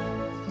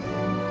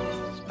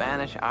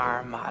 Spanish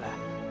Armada.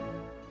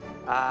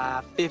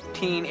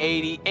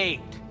 1588.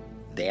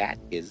 That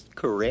is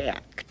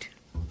correct.